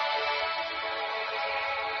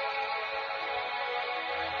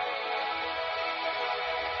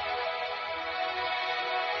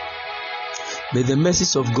 May the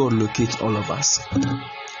mercies of God locate all of us.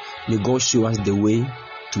 May God show us the way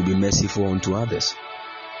to be merciful unto others.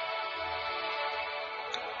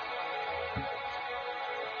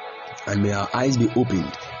 And may our eyes be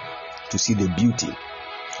opened to see the beauty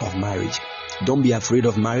of marriage. Don't be afraid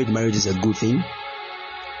of marriage. Marriage is a good thing.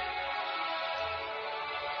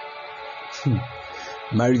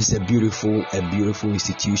 Marriage is a beautiful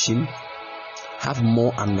institution. Have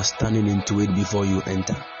more understanding into it before you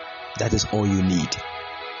enter. That is all you need.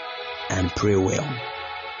 And pray well.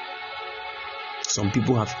 Some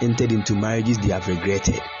people have entered into marriages they have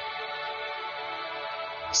regretted.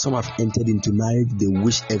 Some have entered into marriage they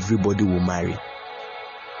wish everybody will marry.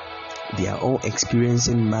 They are all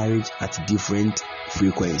experiencing marriage at different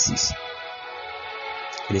frequencies.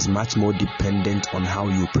 It is much more dependent on how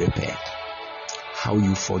you prepare, how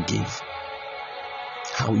you forgive,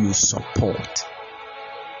 how you support.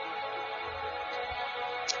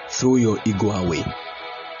 Throw your ego away.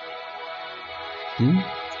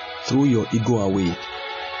 Throw your ego away.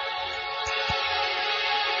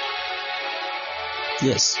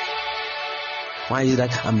 Yes. Why is it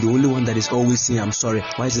that I'm the only one that is always saying I'm sorry?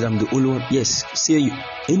 Why is it I'm the only one? Yes.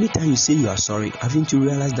 Anytime you say you are sorry, haven't you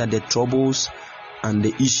realized that the troubles and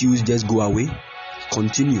the issues just go away?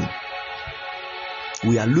 Continue.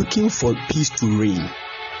 We are looking for peace to reign.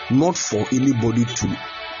 not for anybody to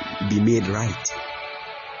be made right.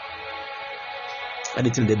 And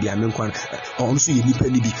it's in the Biamen Kwan, also you need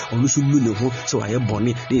penny, also you know, so I have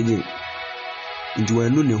bonnet, they into a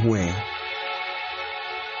no way.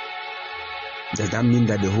 Does that mean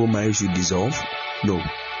that the whole marriage should dissolve? No.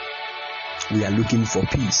 We are looking for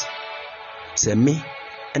peace. Say me,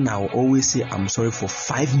 and I will always say I'm sorry for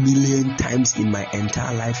 5 million times in my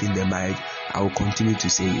entire life in the marriage. I will continue to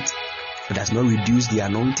say it. It does not reduce the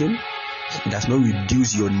anointing. It does not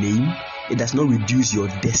reduce your name. It does not reduce your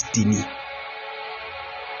destiny.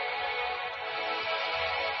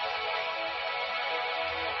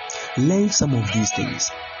 Learn some of these things.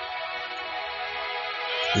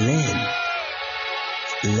 Learn.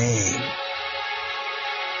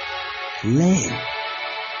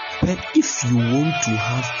 But if you want to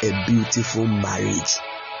have a beautiful marriage,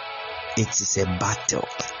 it is a battle.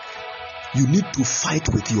 You need to fight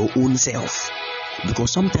with your own self,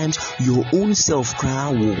 because sometimes your own self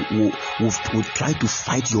will try to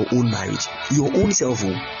fight your own marriage. Your own self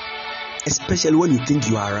will, especially when you think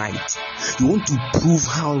you are right. You want to prove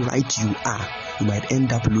how right you are. You might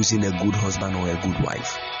end up losing a good husband or a good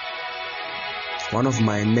wife. One of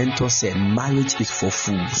my mentors said, marriage is for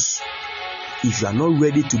fools. If you are not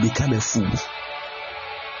ready to become a fool,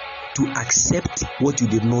 to accept what you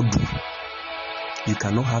did not do, you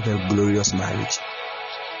cannot have a glorious marriage.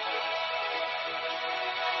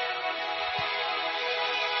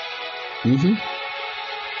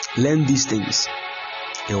 Learn these things.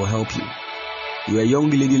 It will help you. You are a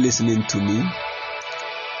young lady listening to me.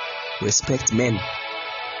 Respect men.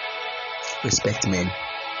 Respect men.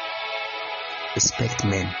 Respect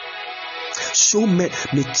men. Show men.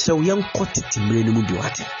 Me tell young kotitimre ni mubi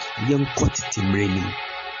wate. Young kotitimre ni.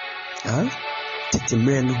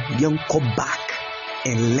 Titimre no. Young go back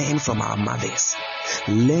and learn from our mothers.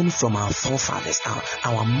 Learn from our forefathers.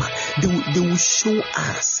 Our they will show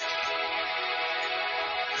us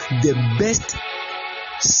the best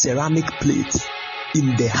ceramic plate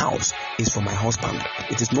in the house is for my husband.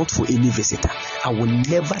 It is not for any visitor. I will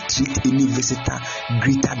never treat any visitor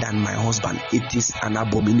greater than my husband. It is an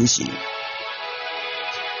abomination.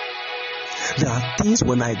 There are things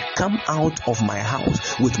when I come out of my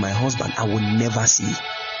house with my husband I will never see.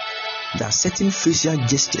 There are certain facial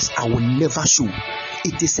gestures I will never show.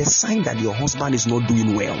 It is a sign that your husband is not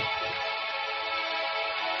doing well.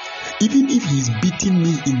 Even if he is beating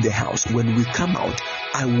me in the house, when we come out,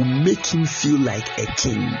 I will make him feel like a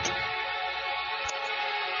king.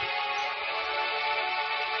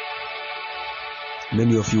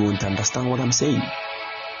 Many of you won't understand what I'm saying.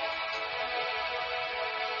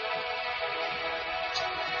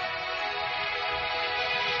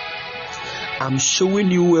 I'm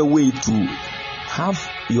showing you a way to have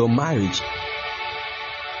your marriage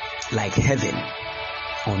like heaven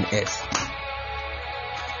on earth.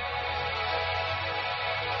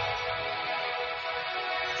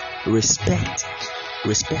 Respect.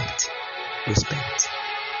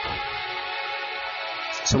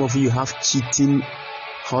 Some of you have cheating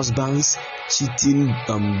husbands, cheating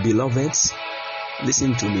beloveds.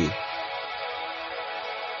 Listen to me.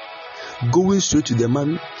 Going straight to the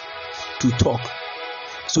man to talk.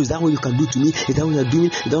 So is that what you can do to me? Is that what you're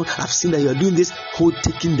doing? I've seen that you're doing this whole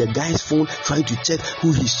taking the guy's phone, trying to check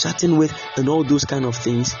who he's chatting with and all those kind of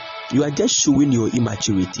things. You are just showing your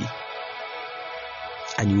immaturity.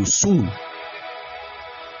 And you will soon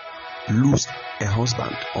lose a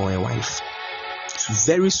husband or a wife.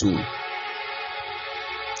 Very soon.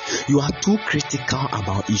 You are too critical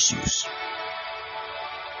about issues.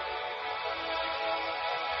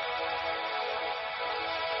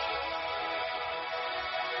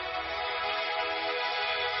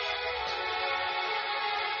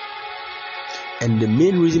 And the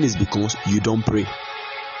main reason is because you don't pray.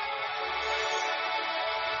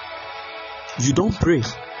 You don't pray.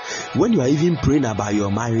 When you are even praying about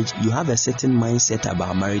your marriage, you have a certain mindset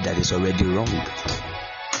about marriage that is already wrong.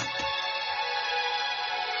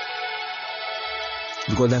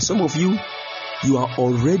 Because there are some of you, you are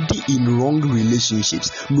already in wrong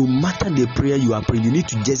relationships. No matter the prayer you are praying, you need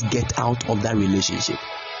to just get out of that relationship.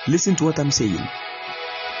 Listen to what I'm saying.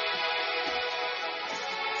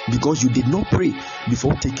 Because you did not pray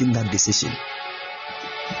before taking that decision.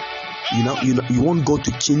 You want God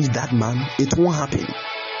to change that man, it won't happen.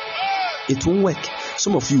 It won't work.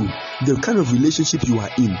 Some of you, the kind of relationship you are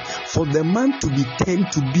in, for the man to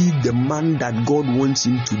tend to be the man that God wants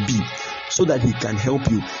him to be, so that he can help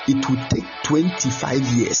you, it will take 25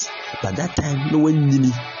 years. By that time, no one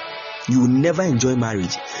knew. You will never enjoy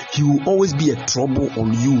marriage. He will always be a trouble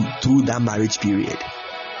on you through that marriage period.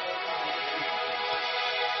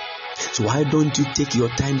 So why don't you take your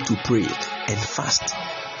time to pray and fast?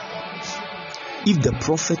 If the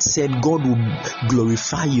prophet said God will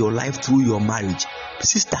glorify your life through your marriage,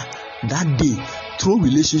 sister, that day, throw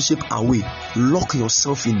relationship away, lock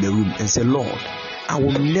yourself in the room and say, Lord, I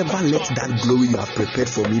will never let that glory you have prepared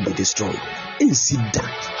for me be destroyed. And see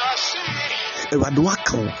that.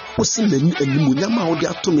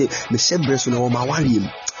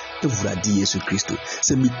 Ewurade Yesu Kristo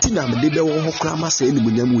se mitina me de wo ho kra ma se ni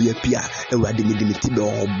munyam wo ye pia ewurade me de meti be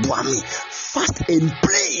wo boa me fast and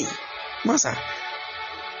pray masa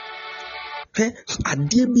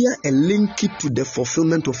adie bia a link it to the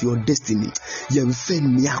fulfillment of your destiny ye mfe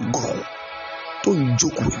ni agro don't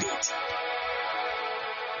joke with it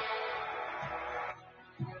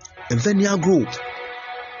mfe ni agro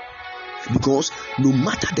because no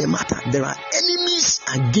matter the matter there are enemies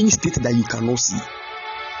against it that you cannot see.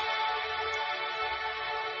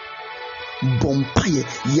 Bompaye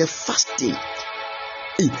ye fasting.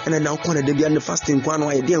 And now corner they be on the fasting kwana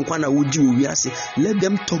why dey kwana woji we say let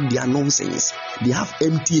them talk their nonsense. They have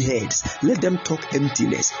empty heads. Let them talk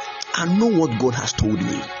emptiness. I know what God has told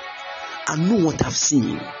me. I know what I've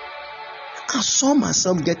seen. I saw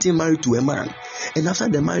myself getting married to a man, and after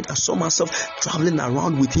the marriage I saw myself traveling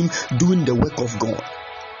around with him doing the work of God.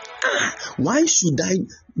 Why should I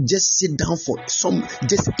just sit down for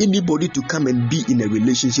just anybody to come and be in a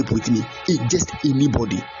relationship with me? Just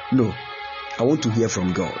anybody. No, I want to hear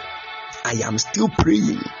from God. I am still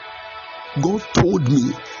praying. God told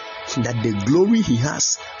me that the glory He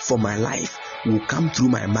has for my life will come through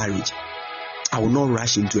my marriage. I will not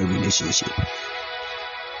rush into a relationship.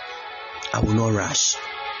 I will not rush.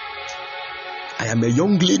 I am a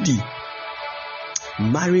young lady.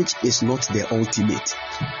 Marriage is not the ultimate.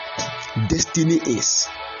 Destiny is.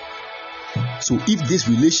 So if this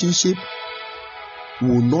relationship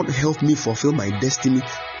will not help me fulfill my destiny,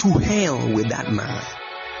 to hell with that man.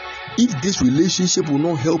 If this relationship will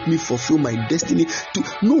not help me fulfill my destiny,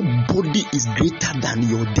 nobody is greater than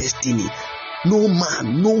your destiny. No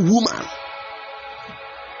man, no woman.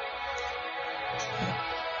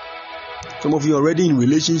 Some of you are already in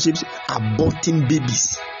relationships aborting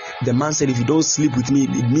babies. The man said, if you don't sleep with me,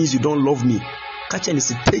 it means you don't love me. Catch and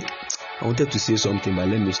take. I wanted to say something, but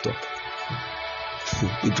let me stop.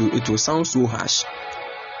 It will sound so harsh.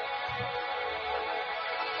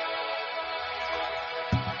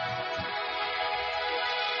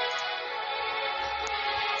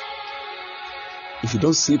 If you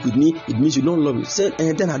don't sleep with me, it means you don't love me. Say,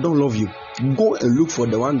 and then I don't love you. Go and look for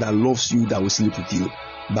the one that loves you, that will sleep with you.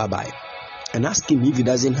 Bye bye. And ask him if he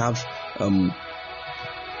doesn't have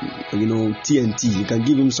TNT. You can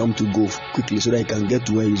give him some to go quickly so that he can get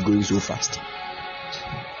to where he's going so fast.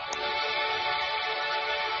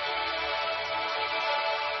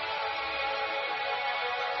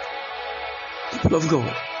 People of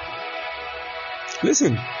God,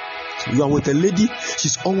 listen. You are with a lady,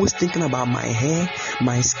 she's always thinking about my hair,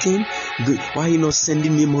 my skin. Good. Why are you not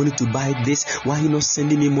sending me money to buy this? Why are you not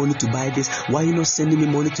sending me money to buy this? Why are you not sending me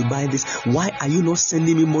money to buy this? Why are you not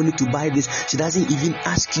sending me money to buy this? She doesn't even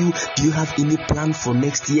ask you, do you have any plan for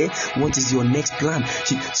next year? What is your next plan?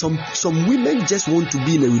 Some women just want to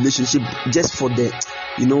be in a relationship just for the,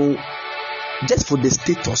 just for the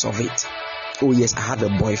status of it. Oh yes, I have a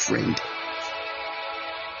boyfriend.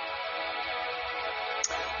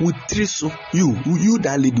 With Triso, you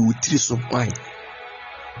that lady with Triso, why?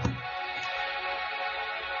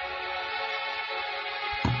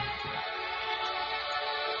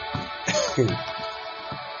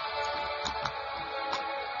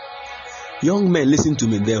 Young men, listen to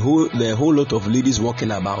me. There are a whole lot of ladies walking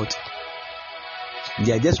about.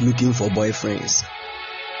 They are just looking for boyfriends.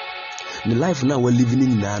 The life now we're living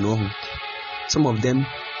in now, some of them.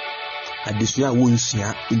 Adesua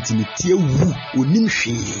wonsia intimate wu onim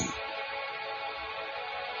hwe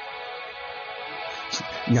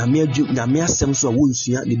nyame asem so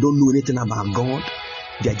wonsia. They don't know anything about God.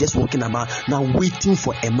 They are just walking about now waiting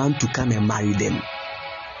for a man to come and marry them.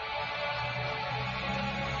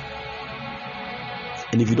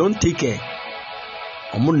 And if you don't take care,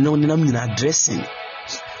 dressing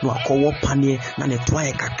no akowo panie na ne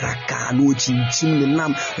toa kakraka no chinchim ne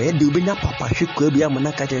nam e de obenya papa hwekwa bia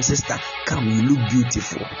mana ka chen sister, come, you look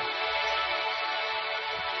beautiful.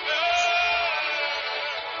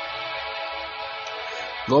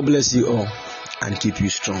 God bless you all and keep you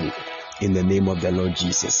strong in the name of the Lord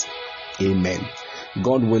Jesus. Amen.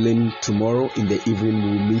 God willing, tomorrow in the evening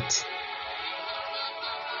we'll meet.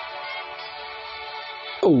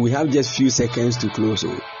 Oh, we have just few seconds to close.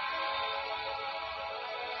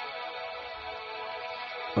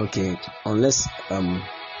 Okay, unless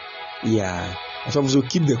So also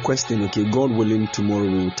keep the question, okay? God willing, tomorrow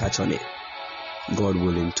we will touch on it. God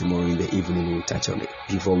willing, tomorrow in the evening we will touch on it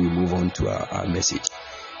before we move on to our message.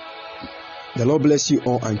 The Lord bless you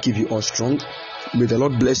all and keep you all strong. May the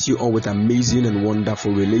Lord bless you all with amazing and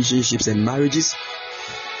wonderful relationships and marriages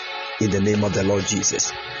in the name of the Lord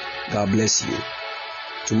Jesus. God bless you.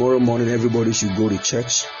 Tomorrow morning, everybody should go to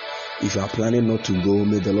church. If you are planning not to go,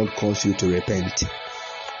 may the Lord cause you to repent.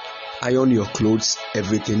 Iron your clothes,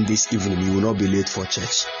 everything this evening. You will not be late for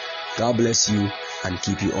church. God bless you and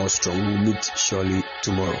keep you all strong. We'll meet surely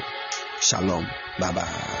tomorrow. Shalom.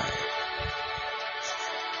 Bye-bye.